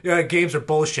like, yeah, games are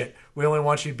bullshit. We only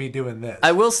want you to be doing this.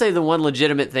 I will say the one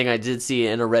legitimate thing I did see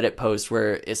in a Reddit post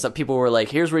where some people were like,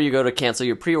 here's where you go to cancel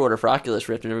your pre-order for Oculus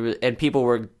Rift, and people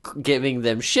were giving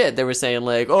them shit. They were saying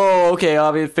like, oh, okay,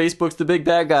 obviously Facebook's the big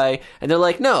bad guy. And they're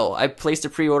like, no, I placed a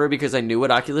pre-order because I knew what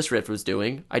Oculus Rift was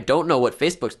doing. I don't know what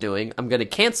Facebook's doing. I'm going to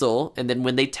cancel, and then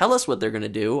when they tell us what they're going to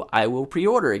do, I will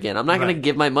pre-order again. I'm not going to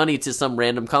give my money to some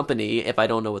random company if I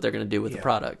don't know what they're going to do with the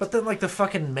product. But then, like, the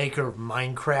fucking maker of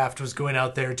Minecraft was going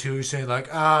out there, too, saying, like,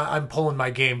 I'm pulling my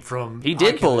game from... He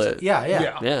did pull Oculus. it.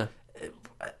 Yeah. Yeah.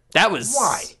 That was...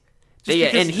 Why? Yeah,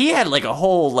 because- and he had like a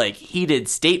whole like heated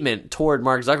statement toward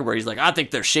Mark Zuckerberg. He's like, I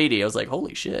think they're shady. I was like,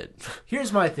 holy shit.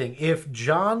 Here's my thing. If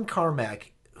John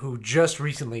Carmack, who just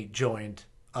recently joined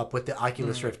up with the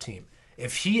Oculus Rift team,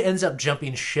 if he ends up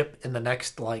jumping ship in the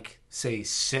next, like, say,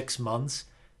 6 months,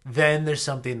 then there's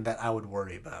something that I would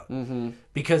worry about. Mm-hmm.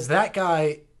 Because that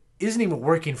guy isn't even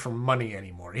working for money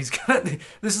anymore. He's got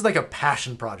this is like a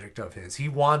passion project of his. He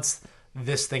wants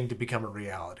this thing to become a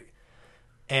reality.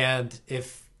 And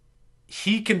if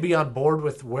he can be on board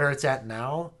with where it's at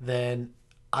now, then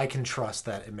I can trust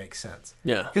that it makes sense.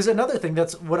 Yeah. Because another thing,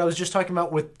 that's what I was just talking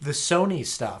about with the Sony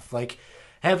stuff. Like,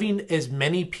 having as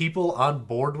many people on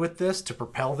board with this to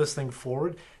propel this thing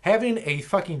forward, having a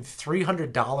fucking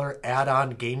 $300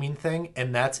 add-on gaming thing,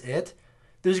 and that's it,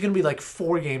 there's going to be like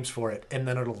 4 games for it, and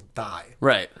then it'll die.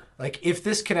 Right. Like, if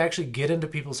this can actually get into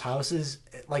people's houses,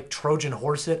 like Trojan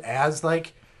horse it as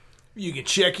like... You can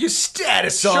check your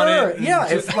status on it. Yeah,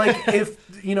 if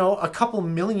a couple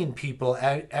million people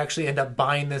actually end up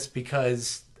buying this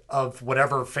because of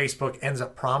whatever Facebook ends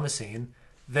up promising,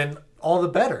 then all the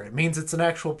better. It means it's an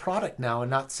actual product now and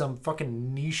not some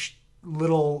fucking niche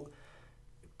little...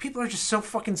 People are just so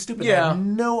fucking stupid. They have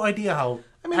no idea how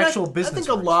actual business I think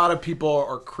works. a lot of people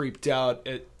are creeped out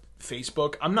at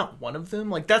Facebook. I'm not one of them.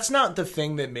 Like, that's not the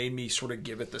thing that made me sort of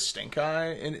give it the stink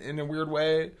eye in a weird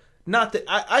way. Not that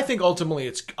I think ultimately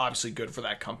it's obviously good for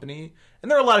that company.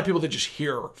 And there are a lot of people that just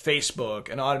hear Facebook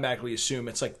and automatically assume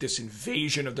it's like this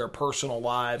invasion of their personal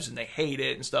lives and they hate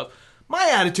it and stuff. My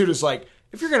attitude is like,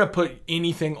 if you're going to put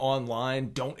anything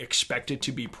online, don't expect it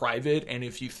to be private. And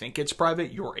if you think it's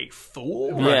private, you're a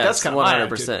fool. Like, Yes, that's kind of my 100%,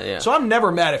 attitude. yeah. So I'm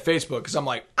never mad at Facebook because I'm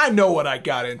like, I know what I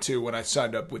got into when I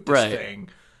signed up with this Right. thing.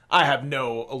 I have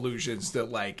no illusions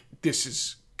that like this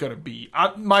is going to be...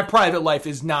 my private life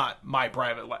is not my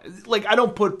private life. Like, I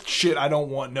don't put shit I don't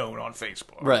want known on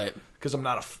Facebook. Right. Because I'm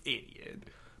not an idiot.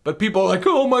 But people are like,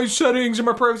 oh, my settings and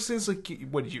my privacy. It's like,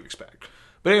 what did you expect?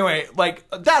 But anyway, like,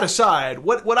 that aside,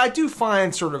 what I do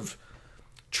find sort of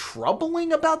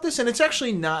troubling about this, and it's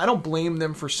actually not... I don't blame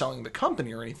them for selling the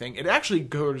company or anything. It actually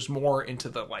goes more into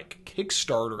the, like,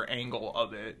 Kickstarter angle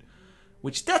of it,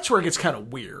 which that's where it gets kind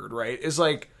of weird, right? Is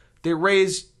like, they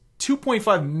raised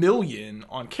 $2.5 million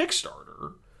on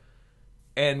Kickstarter,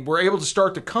 and we're able to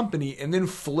start the company and then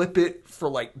flip it for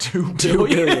like $2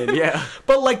 billion. Yeah.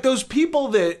 But like those people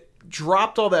that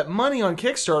dropped all that money on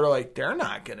Kickstarter, like they're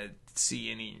not gonna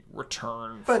see any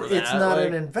return. But for it's that. not Like,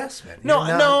 an investment. No,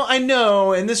 You're not- no, I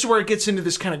know, and this is where it gets into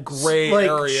this kind of gray Like,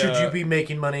 area. should you be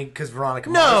making money because Veronica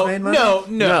No, Mars made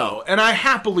money? no, and I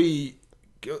happily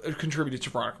contributed to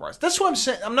Veronica Mars. That's what I'm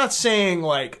saying. I'm not saying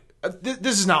like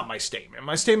this is not my statement.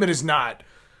 My statement is not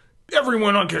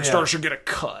everyone on Kickstarter should get a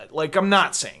cut. Like, I'm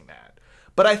not saying that.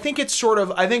 But I think it's sort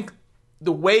of, I think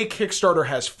the way Kickstarter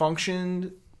has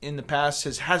functioned in the past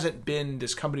hasn't been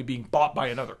this company being bought by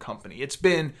another company. It's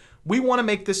been, we want to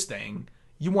make this thing.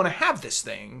 You want to have this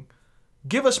thing.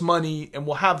 Give us money and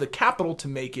we'll have the capital to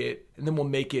make it, and then we'll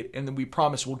make it, and then we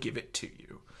promise we'll give it to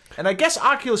you. And I guess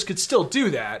Oculus could still do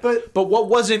that, but what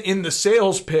wasn't in the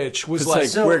sales pitch was like,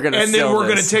 we're gonna and then sell we're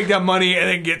this. gonna take that money and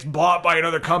then get bought by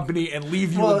another company and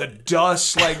leave you in the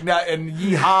dust, like that, and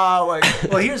yeehaw,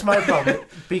 like. Well, here's my problem.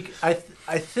 I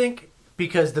think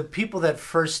because the people that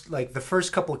first, like the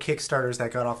first couple of Kickstarters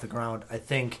that got off the ground, I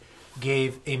think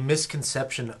gave a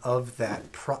misconception of that,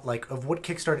 of what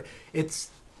Kickstarter. It's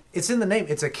in the name.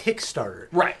 It's a Kickstarter,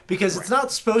 right? Because it's not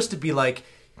supposed to be like,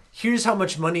 here's how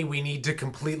much money we need to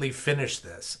completely finish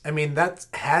this. I mean, that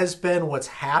has been what's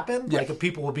happened. Yeah. Like,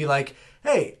 people will be like,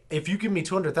 hey, if you give me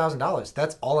 $200,000,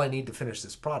 that's all I need to finish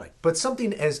this product. But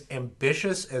something as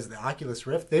ambitious as the Oculus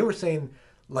Rift, they were saying,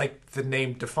 like the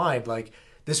name defined, like,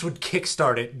 this would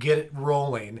kickstart it, get it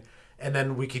rolling, and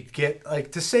then we could get,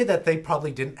 like, to say that they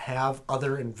probably didn't have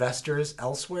other investors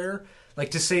elsewhere,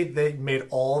 like, to say they made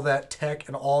all that tech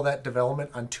and all that development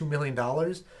on $2 million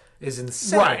is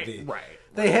insanity. Right.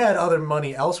 They had other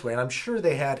money elsewhere, and I'm sure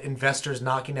they had investors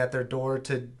knocking at their door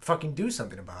to fucking do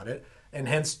something about it, and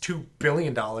hence $2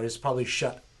 billion probably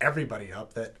shut everybody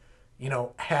up that,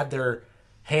 had their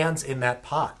hands in that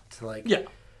pot. Yeah.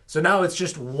 So now it's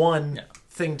just one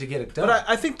thing to get it done. But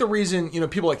I think the reason,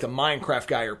 people like the Minecraft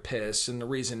guy are pissed, and the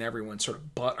reason everyone's sort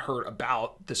of butthurt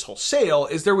about this whole sale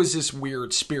is there was this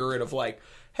weird spirit of like,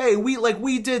 hey,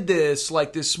 we did this,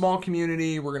 like this small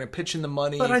community, we're going to pitch in the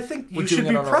money. But I think you should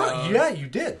be proud. Yeah, you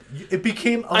did. It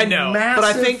became a massive but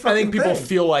I think people thing.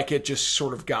 feel like it just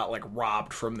sort of got like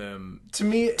robbed from them. To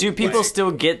me, Do people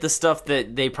still get the stuff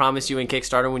that they promise you in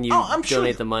Kickstarter when you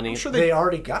donate the money? I'm sure they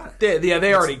already got it.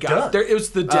 They already got it. It was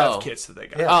the dev Oh. kits that they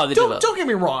got. Yeah. Oh, the dev. Don't get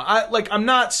me wrong. I'm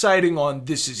not siding on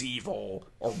this is evil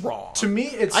or wrong. To me,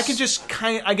 it's...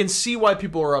 I can see why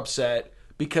people are upset,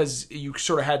 because you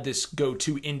sort of had this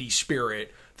go-to indie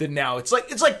spirit that now it's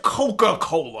like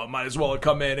Coca-Cola might as well have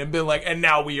come in and been like, and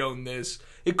now we own this.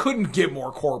 It couldn't get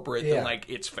more corporate than like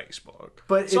it's Facebook.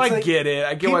 But so it's I like, get it.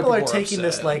 I get why people people are taking upset.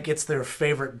 this like it's their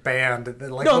favorite band.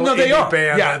 Like No, they are.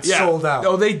 Band that's sold out.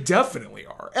 No, they definitely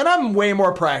are. And I'm way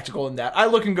more practical than that. I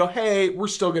look and go, hey, we're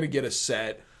still going to get a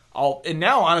set. And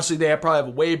now, honestly, they probably have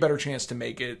a way better chance to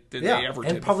make it than they ever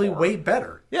did and probably before. way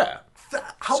better. Yeah.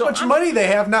 How much money they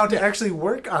have now to actually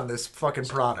work on this fucking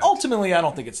product. Ultimately, I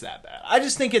don't think it's that bad. I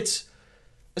just think it's,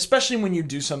 especially when you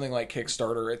do something like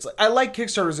Kickstarter, it's like, I like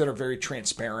Kickstarters that are very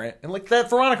transparent. And like that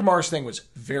Veronica Mars thing was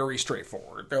very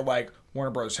straightforward. They're like,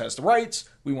 Warner Bros. Has the rights.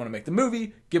 We want to make the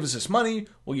movie. Give us this money.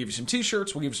 We'll give you some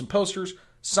t-shirts. We'll give you some posters.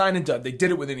 Sign and done. They did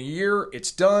it within a year.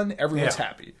 It's done. Everyone's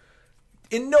happy.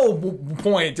 In no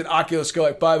point did Oculus go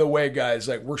like, by the way, guys,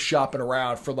 like we're shopping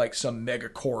around for like some mega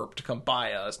corp to come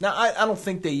buy us. Now, I don't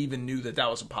think they even knew that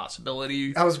was a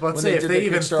possibility. I was about to when say, if did they the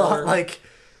even Kickstarter. thought like,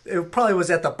 it probably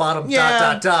was at the bottom,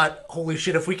 holy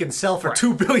shit, if we can sell for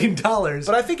 $2 billion. But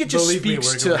I think it just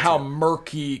speaks to how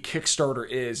murky Kickstarter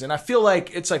is. And I feel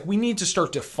like it's like we need to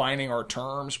start defining our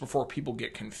terms before people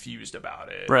get confused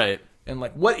about it. Right. And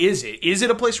like, what is it? Is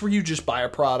it a place where you just buy a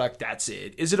product? That's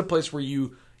it. Is it a place where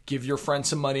you give your friend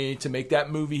some money to make that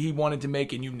movie he wanted to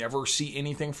make and you never see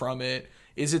anything from it?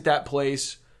 Is it that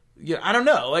place? Yeah, I don't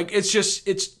know. Like,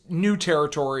 it's new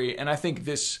territory. And I think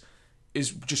this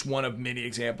is just one of many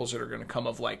examples that are going to come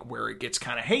of like where it gets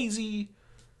kind of hazy.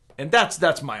 And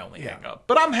that's my only hang up.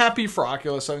 But I'm happy for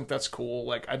Oculus. I think that's cool.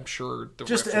 Like, I'm sure the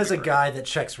Just Rift will as be a great. guy that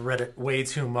checks Reddit way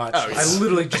too much, Oh, yeah. I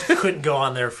literally just couldn't go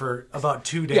on there for about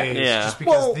 2 days Yeah. just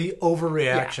because Well, the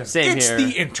overreaction. Same it's here.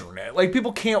 the internet. Like,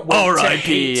 people can't wait to R.I.P.,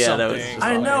 hate yeah, that something. was-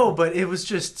 I know, but it was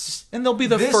just... And they'll be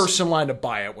the This- first in line to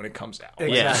buy it when it comes out. Like,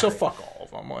 Exactly. so fuck all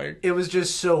of them. Like, It was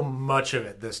just so much of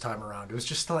it this time around. It was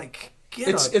just like...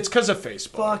 it's because of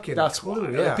Facebook. fucking That's clue, why.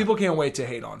 yeah. Like, people can't wait to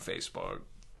hate on Facebook.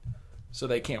 So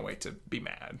they can't wait to be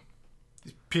mad.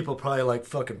 People probably like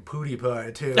fucking Pootie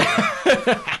Pie, too.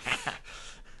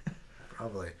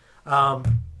 Probably.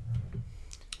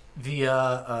 The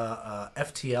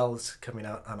FTL is coming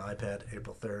out on iPad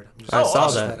April 3rd. I'm just I gonna saw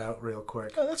bust that. out real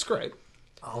quick. Oh, that's great.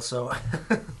 Also,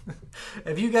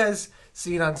 have you guys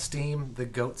seen on Steam the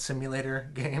Goat Simulator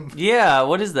game? Yeah,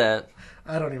 what is that?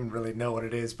 I don't even really know what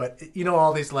it is, but you know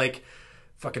all these like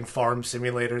fucking farm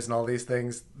simulators and all these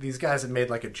things? These guys have made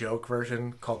like a joke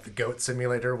version called the Goat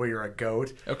Simulator where you're a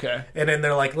goat. Okay. And in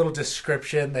their like little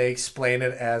description, they explain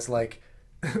it as like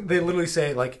they literally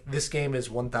say like this game is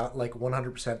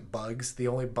 100% bugs. The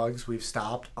only bugs we've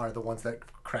stopped are the ones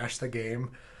that crash the game.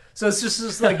 So it's just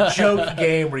this like joke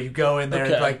game where you go in there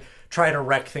and Okay. like try to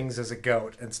wreck things as a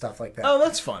goat and stuff like that. Oh,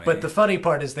 that's funny. But the funny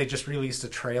part is they just released a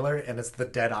trailer, and it's the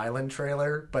Dead Island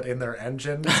trailer, but in their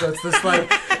engine. So it's this like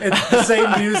it's the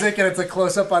same music, and it's a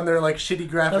close up on their like shitty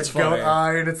graphic That's goat funny.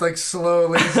 eye, and it's like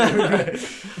slowly.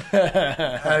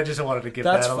 I just wanted to give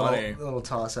That's that a funny. little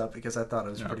toss up because I thought it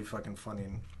was pretty fucking funny.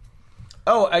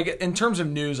 Oh, in terms of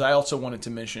news, I also wanted to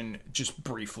mention just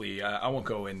briefly. I won't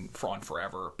go on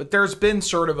forever, but there's been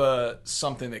sort of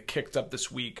something that kicked up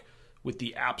this week with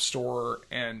the App Store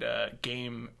and a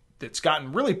game that's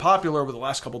gotten really popular over the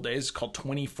last couple of days called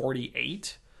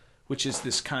 2048, which is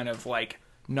this kind of like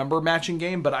number matching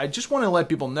game. But I just want to let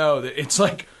people know that it's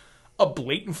like a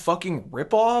blatant fucking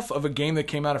ripoff of a game that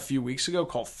came out a few weeks ago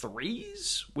called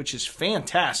Threes, which is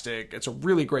fantastic. It's a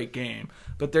really great game,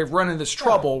 but they've run into this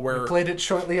trouble where We played it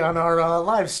shortly on our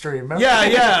live stream. Remember?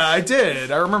 yeah, I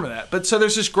did. I remember that. But so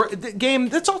there's this great game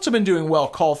that's also been doing well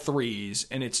called Threes,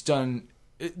 and it's done.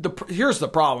 Here's the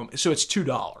problem. So it's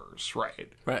 $2,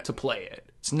 right, to play it.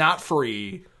 It's not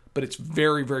free, but it's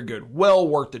very, very good. Well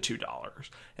worth the $2.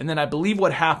 And then I believe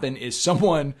what happened is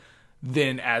someone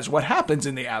then, as what happens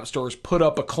in the app stores, put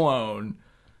up a clone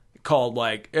called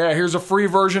like, yeah, here's a free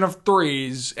version of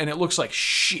Threes, and it looks like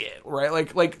shit, right?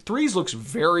 Like Threes looks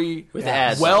very with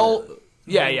ads. Well,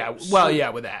 yeah. Well, yeah,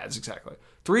 with ads, exactly.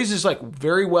 Threes is like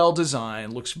very well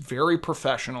designed, looks very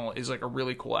professional, is like a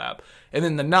really cool app. And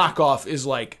then the knockoff is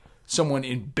like someone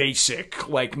in BASIC,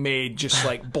 like made just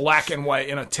like black and white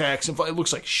in a text, and it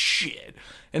looks like shit.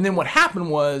 And then what happened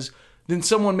was, then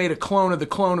someone made a clone of the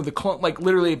clone of the clone. Like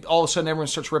literally, all of a sudden, everyone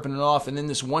starts ripping it off. And then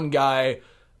this one guy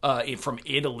from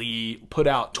Italy put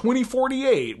out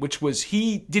 2048, which was,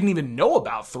 he didn't even know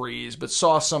about Threes, but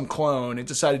saw some clone and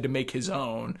decided to make his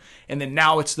own. And then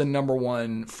now it's the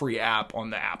 #1 free app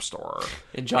on the App Store.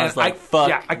 And John's like, fuck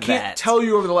yeah, I can't that. tell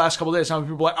you over the last couple of days how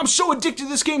many people are like, I'm so addicted to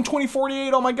this game,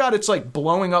 2048. Oh my God, it's like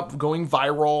blowing up, going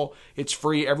viral. It's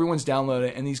free. Everyone's downloading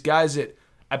it. And these guys that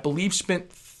I believe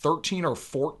spent 13 or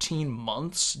 14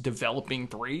 months developing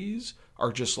Threes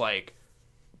are just like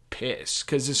pissed,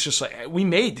 because it's just like, we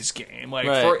made this game like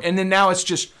right. and then now it's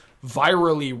just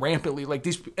virally rampantly like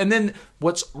these. And then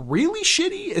what's really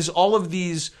shitty is all of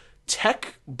these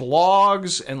tech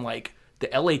blogs and like the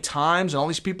LA Times and all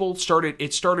these people started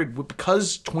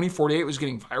because 2048 was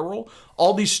getting viral.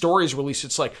 All these stories released.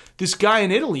 It's like, this guy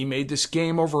in Italy made this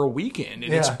game over a weekend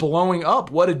and it's blowing up.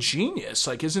 What a genius.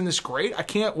 Like, isn't this great? I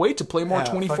can't wait to play more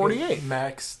 2048.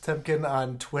 Max Temkin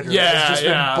on Twitter Yeah, has just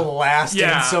been blasting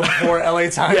some poor LA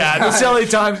Times. Yeah, guy. this LA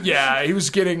Times, he was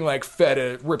getting like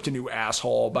ripped a new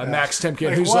asshole by Max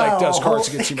Temkin, who's wow, like does Cards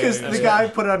Against Because Humanity. the guy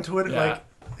put it on Twitter, Yeah. like,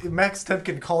 Max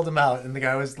Temkin called him out, and the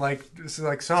guy was like,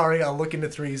 sorry, I'll look into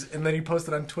Threes. And then he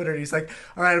posted on Twitter, and he's like,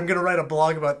 all right, I'm going to write a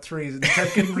blog about Threes. And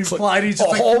Temkin replied, he's just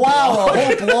like, wow, a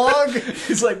whole blog?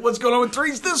 He's like, what's going on with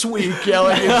Threes this week? Yeah,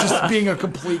 like, it's just being a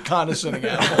complete condescending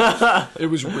asshole. It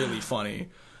was really funny.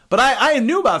 But I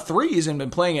knew about Threes and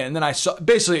been playing it, and then I saw,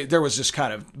 basically, there was this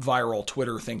kind of viral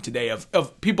Twitter thing today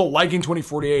of people liking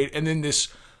 2048, and then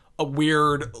a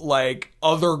weird, like,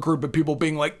 other group of people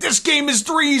being like, this game is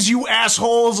Threes, you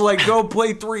assholes, like, go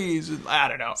play Threes. I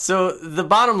don't know. So the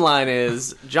bottom line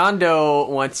is, John Doe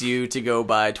wants you to go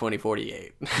buy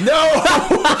 2048. No!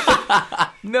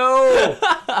 No!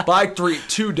 Buy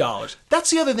 $2. That's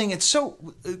the other thing. It's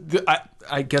so...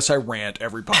 I guess I rant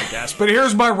every podcast, but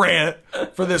here's my rant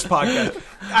for this podcast.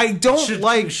 I don't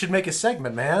You should make a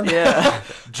segment, man. Yeah.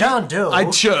 John Doe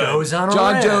goes on a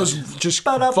John rant. Doe's just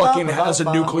fucking has a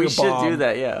nuclear We should bomb. do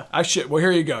that, yeah. I should. Well,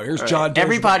 here you go. Here's John Doe's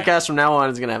Every rant. podcast from now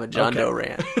on is going to have a John Doe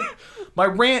rant. My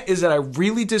rant is that I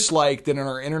really dislike that in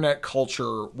our internet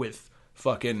culture with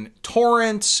fucking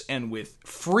torrents and with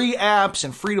free apps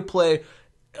and free to play,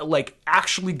 like,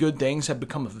 actually good things have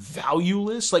become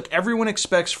valueless. Like, everyone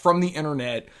expects from the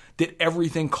internet that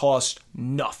everything costs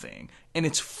nothing. And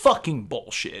it's fucking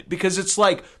bullshit. Because it's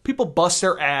like, people bust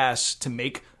their ass to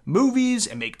make movies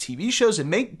and make TV shows and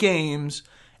make games.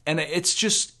 And it's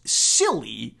just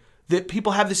silly that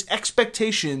people have this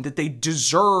expectation that they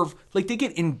deserve, like, they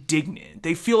get indignant.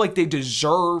 They feel like they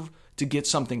deserve to get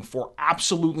something for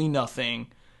absolutely nothing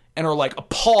and are, like,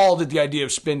 appalled at the idea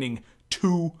of spending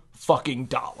 $2 fucking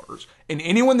dollars. And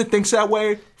anyone that thinks that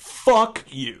way, fuck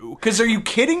you. Because are you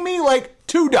kidding me? Like,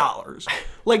 $2.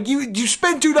 Like, you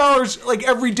spend $2 like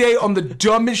every day on the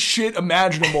dumbest shit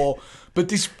imaginable, but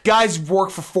these guys work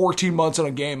for 14 months on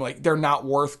a game. Like, they're not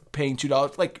worth paying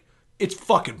 $2. Like, it's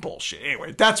fucking bullshit.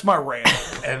 Anyway, that's my rant.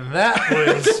 And that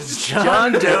was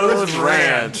John Doe's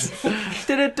rant.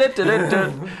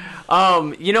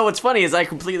 You know what's funny is I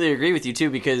completely agree with you too,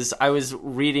 because I was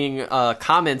reading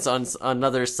comments on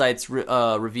another site's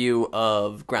review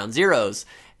of Ground Zeroes,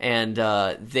 and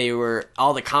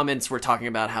all the comments were talking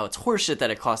about how it's horseshit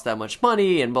that it cost that much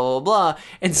money and blah blah blah.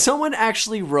 And someone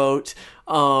actually wrote,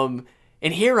 and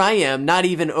here I am, not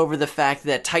even over the fact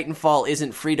that Titanfall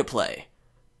isn't free to play,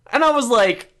 and I was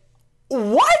like,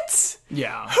 what?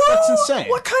 Yeah, that's insane.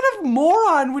 What kind of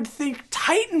moron would think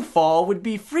Titanfall would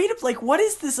be free to play? Like, what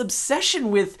is this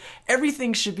obsession with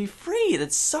everything should be free?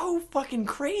 That's so fucking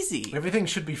crazy. Everything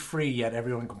should be free, yet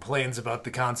everyone complains about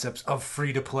the concepts of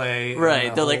free to play.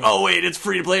 Right. They're like, oh, wait, it's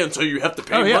free to play until you have to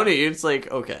pay money. It's like,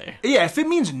 okay. Yeah, if it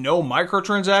means no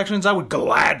microtransactions, I would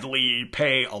gladly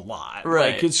pay a lot.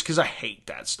 Right. Like, it's because I hate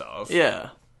that stuff. Yeah.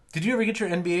 Did you ever get your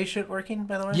NBA shit working,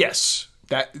 by the way? Yes.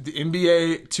 The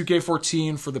NBA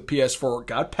 2K14 for the PS4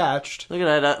 got patched. Look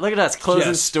at that. Look at us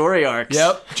closing story arcs.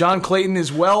 Yep. John Clayton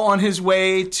is well on his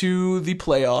way to the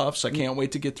playoffs. I can't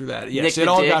wait to get through that. Yes, it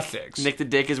all got fixed. Nick the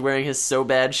Dick is wearing his So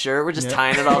Bad shirt. We're just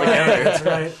tying it all together. That's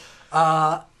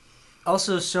right.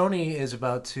 Also, Sony is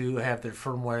about to have their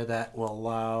firmware that will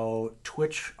allow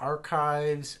Twitch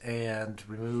archives and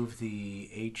remove the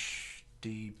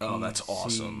HDPCD. Oh, that's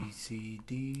awesome.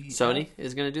 Sony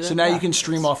is going to do that? So now you can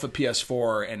stream off a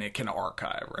PS4 and it can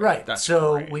archive, right? Right. That's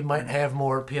so great. we might have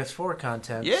more PS4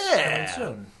 content coming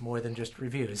soon, more than just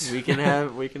reviews. We can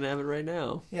have it right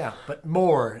now. Yeah, but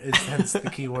more is hence the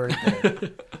key word there.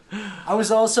 I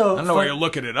was also... I don't know why you're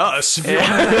looking at us. If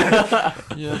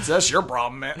you that's your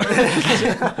problem, man.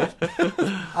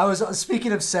 I was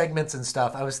speaking of segments and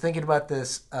stuff. I was thinking about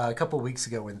this a couple weeks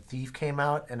ago when Thief came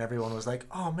out, and everyone was like,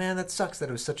 "Oh man, that sucks that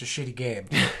it was such a shitty game."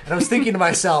 And I was thinking to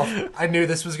myself, I knew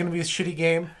this was going to be a shitty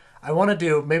game. I want to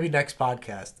do maybe next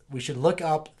podcast. We should look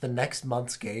up the next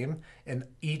month's game and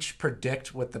each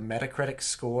predict what the Metacritic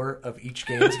score of each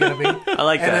game is going to be. I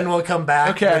like that. And then we'll come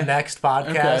back to Okay. the next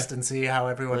podcast and see how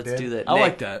everyone Let's did. do that. I Nick,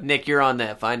 like that. Nick, you're on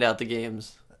that. Find out the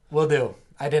games. We'll do.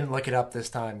 I didn't look it up this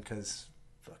time because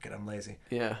fuck it, I'm lazy.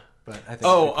 Yeah. But I think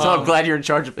So I'm glad you're in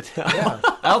charge of it now. yeah.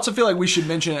 I also feel like we should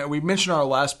mention it. We mentioned our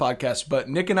last podcast, but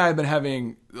Nick and I have been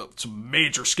having some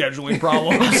major scheduling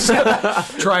problems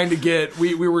trying to get.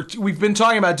 We've been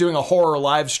talking about doing a horror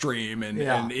live stream,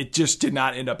 and it just did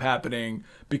not end up happening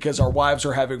because our wives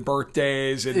are having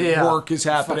birthdays and work is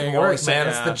happening. Fucking work, man.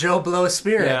 It's the Joe Blow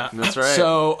spirit. Yeah, That's right.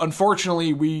 So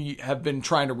unfortunately, we have been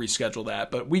trying to reschedule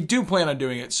that, but we do plan on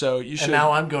doing it. So you should. And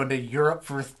now I'm going to Europe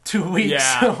for 2 weeks.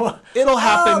 Yeah. So It'll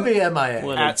happen I'll be MIA.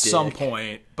 What a at some dick.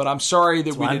 point, but I'm sorry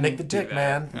that we I didn't Nick the do Dick, that.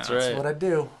 man. Yeah. That's right. what I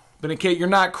do. But in case you're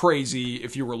not crazy,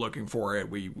 if you were looking for it,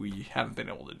 we haven't been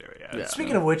able to do it yet. Yeah.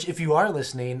 Speaking of which, if you are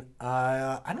listening,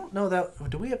 I don't know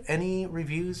that. Do we have any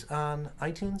reviews on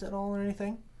iTunes at all or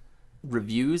anything?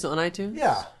 Reviews on iTunes?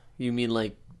 Yeah. You mean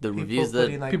like the People reviews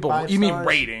putting, that... like, People, 5 you mean stars?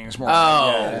 ratings more? Oh,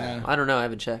 Yeah. I don't know. I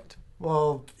haven't checked.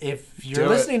 Well, if you're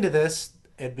Do it. listening to this,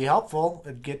 it'd be helpful.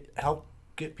 It'd help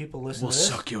get people listening We'll to this.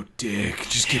 suck your dick.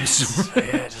 Just give us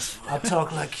some. I'll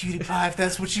talk like Cutie Pie if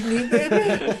that's what you need,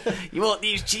 baby. You want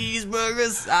these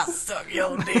cheeseburgers? I'll suck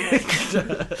your dick.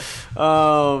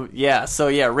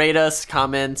 Rate us,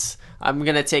 comments. I'm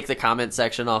going to take the comment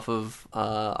section off of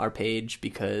our page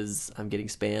because I'm getting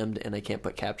spammed and I can't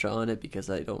put CAPTCHA on it because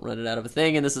I don't run it out of a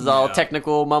thing. And this is all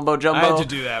technical mumbo jumbo. I had to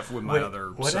do that with my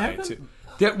other what site happened? too.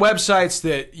 The websites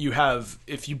that you have,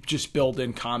 if you just build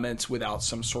in comments without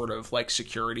some sort of like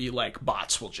security, like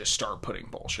bots will just start putting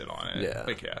bullshit on it. Yeah.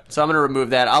 Like, yeah. So I'm going to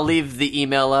remove that. I'll leave the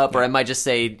email up, or I might just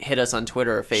say hit us on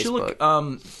Twitter or Should Facebook.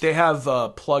 look, they have a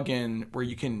plugin where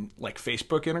you can like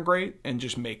Facebook integrate and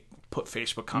just put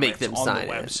Facebook comments them on sign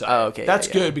the in. website. Oh, okay, That's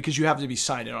yeah. good because you have to be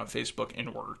signed in on Facebook in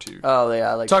order to. Oh, yeah.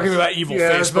 I like Talking that. about evil Yeah,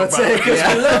 I was about Facebook. to say, by the way. because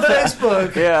I love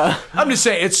Facebook. Yeah. I'm just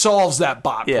saying it solves that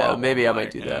bot Yeah, problem. maybe I might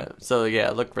like, do yeah. that. So, yeah,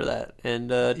 look for that.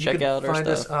 And You check can out our find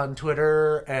us stuff. on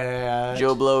Twitter at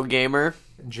Joe Blow Gamer.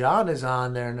 John is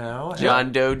on there now.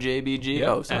 John Doe JBG.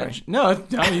 Yeah, Oh, sorry. actually- no,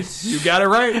 you got it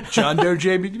right. John Doe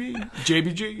JBG. Check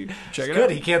it Good,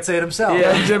 out. he can't say it himself.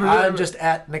 Yeah. I'm just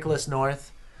at Nicholas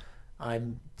North.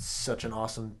 I'm such an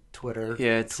awesome Twitter.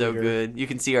 Yeah, it's so tweeter. good. You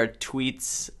can see our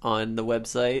tweets on the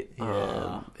website.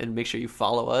 Yeah. And make sure you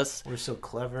follow us. We're so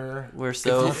clever. We're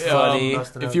so If you- funny.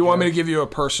 busting If out you want me to jokes. give you a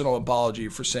personal apology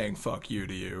for saying "fuck you"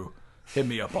 to you, hit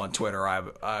me up on Twitter.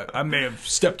 I may have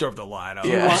stepped over the line. I'm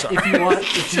Yeah. sorry.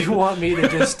 If you want me to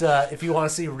just if you want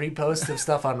to see reposts of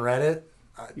stuff on Reddit,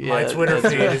 my Yeah, Twitter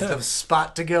that's feed is the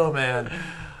spot to go, man.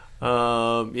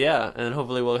 Yeah, and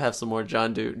hopefully we'll have some more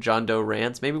John Doe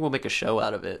rants. Maybe we'll make a show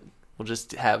out of it. We'll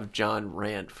just have John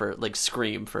rant for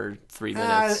scream for 3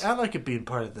 minutes. I like it being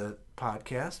part of the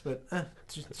podcast, but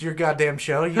it's your goddamn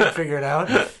show. You can figure it out.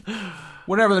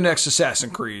 Whenever the next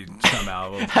Assassin's Creed come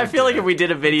out, I feel like if we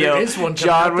did a video, There is one coming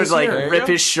John out would this like year. rip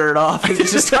his shirt off and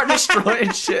just start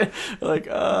destroying shit. Like,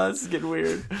 this is getting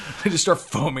weird. they just start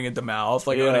foaming at the mouth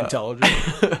like unintelligent.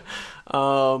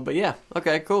 But yeah,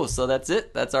 okay, cool. So that's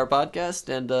it. That's our podcast,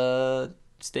 and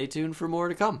stay tuned for more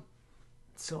to come.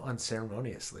 So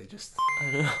unceremoniously, just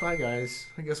bye, guys.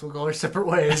 I guess we'll go our separate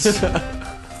ways.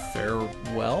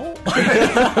 Farewell.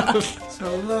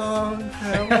 So long,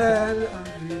 farewell.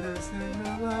 I'll be the same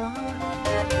along.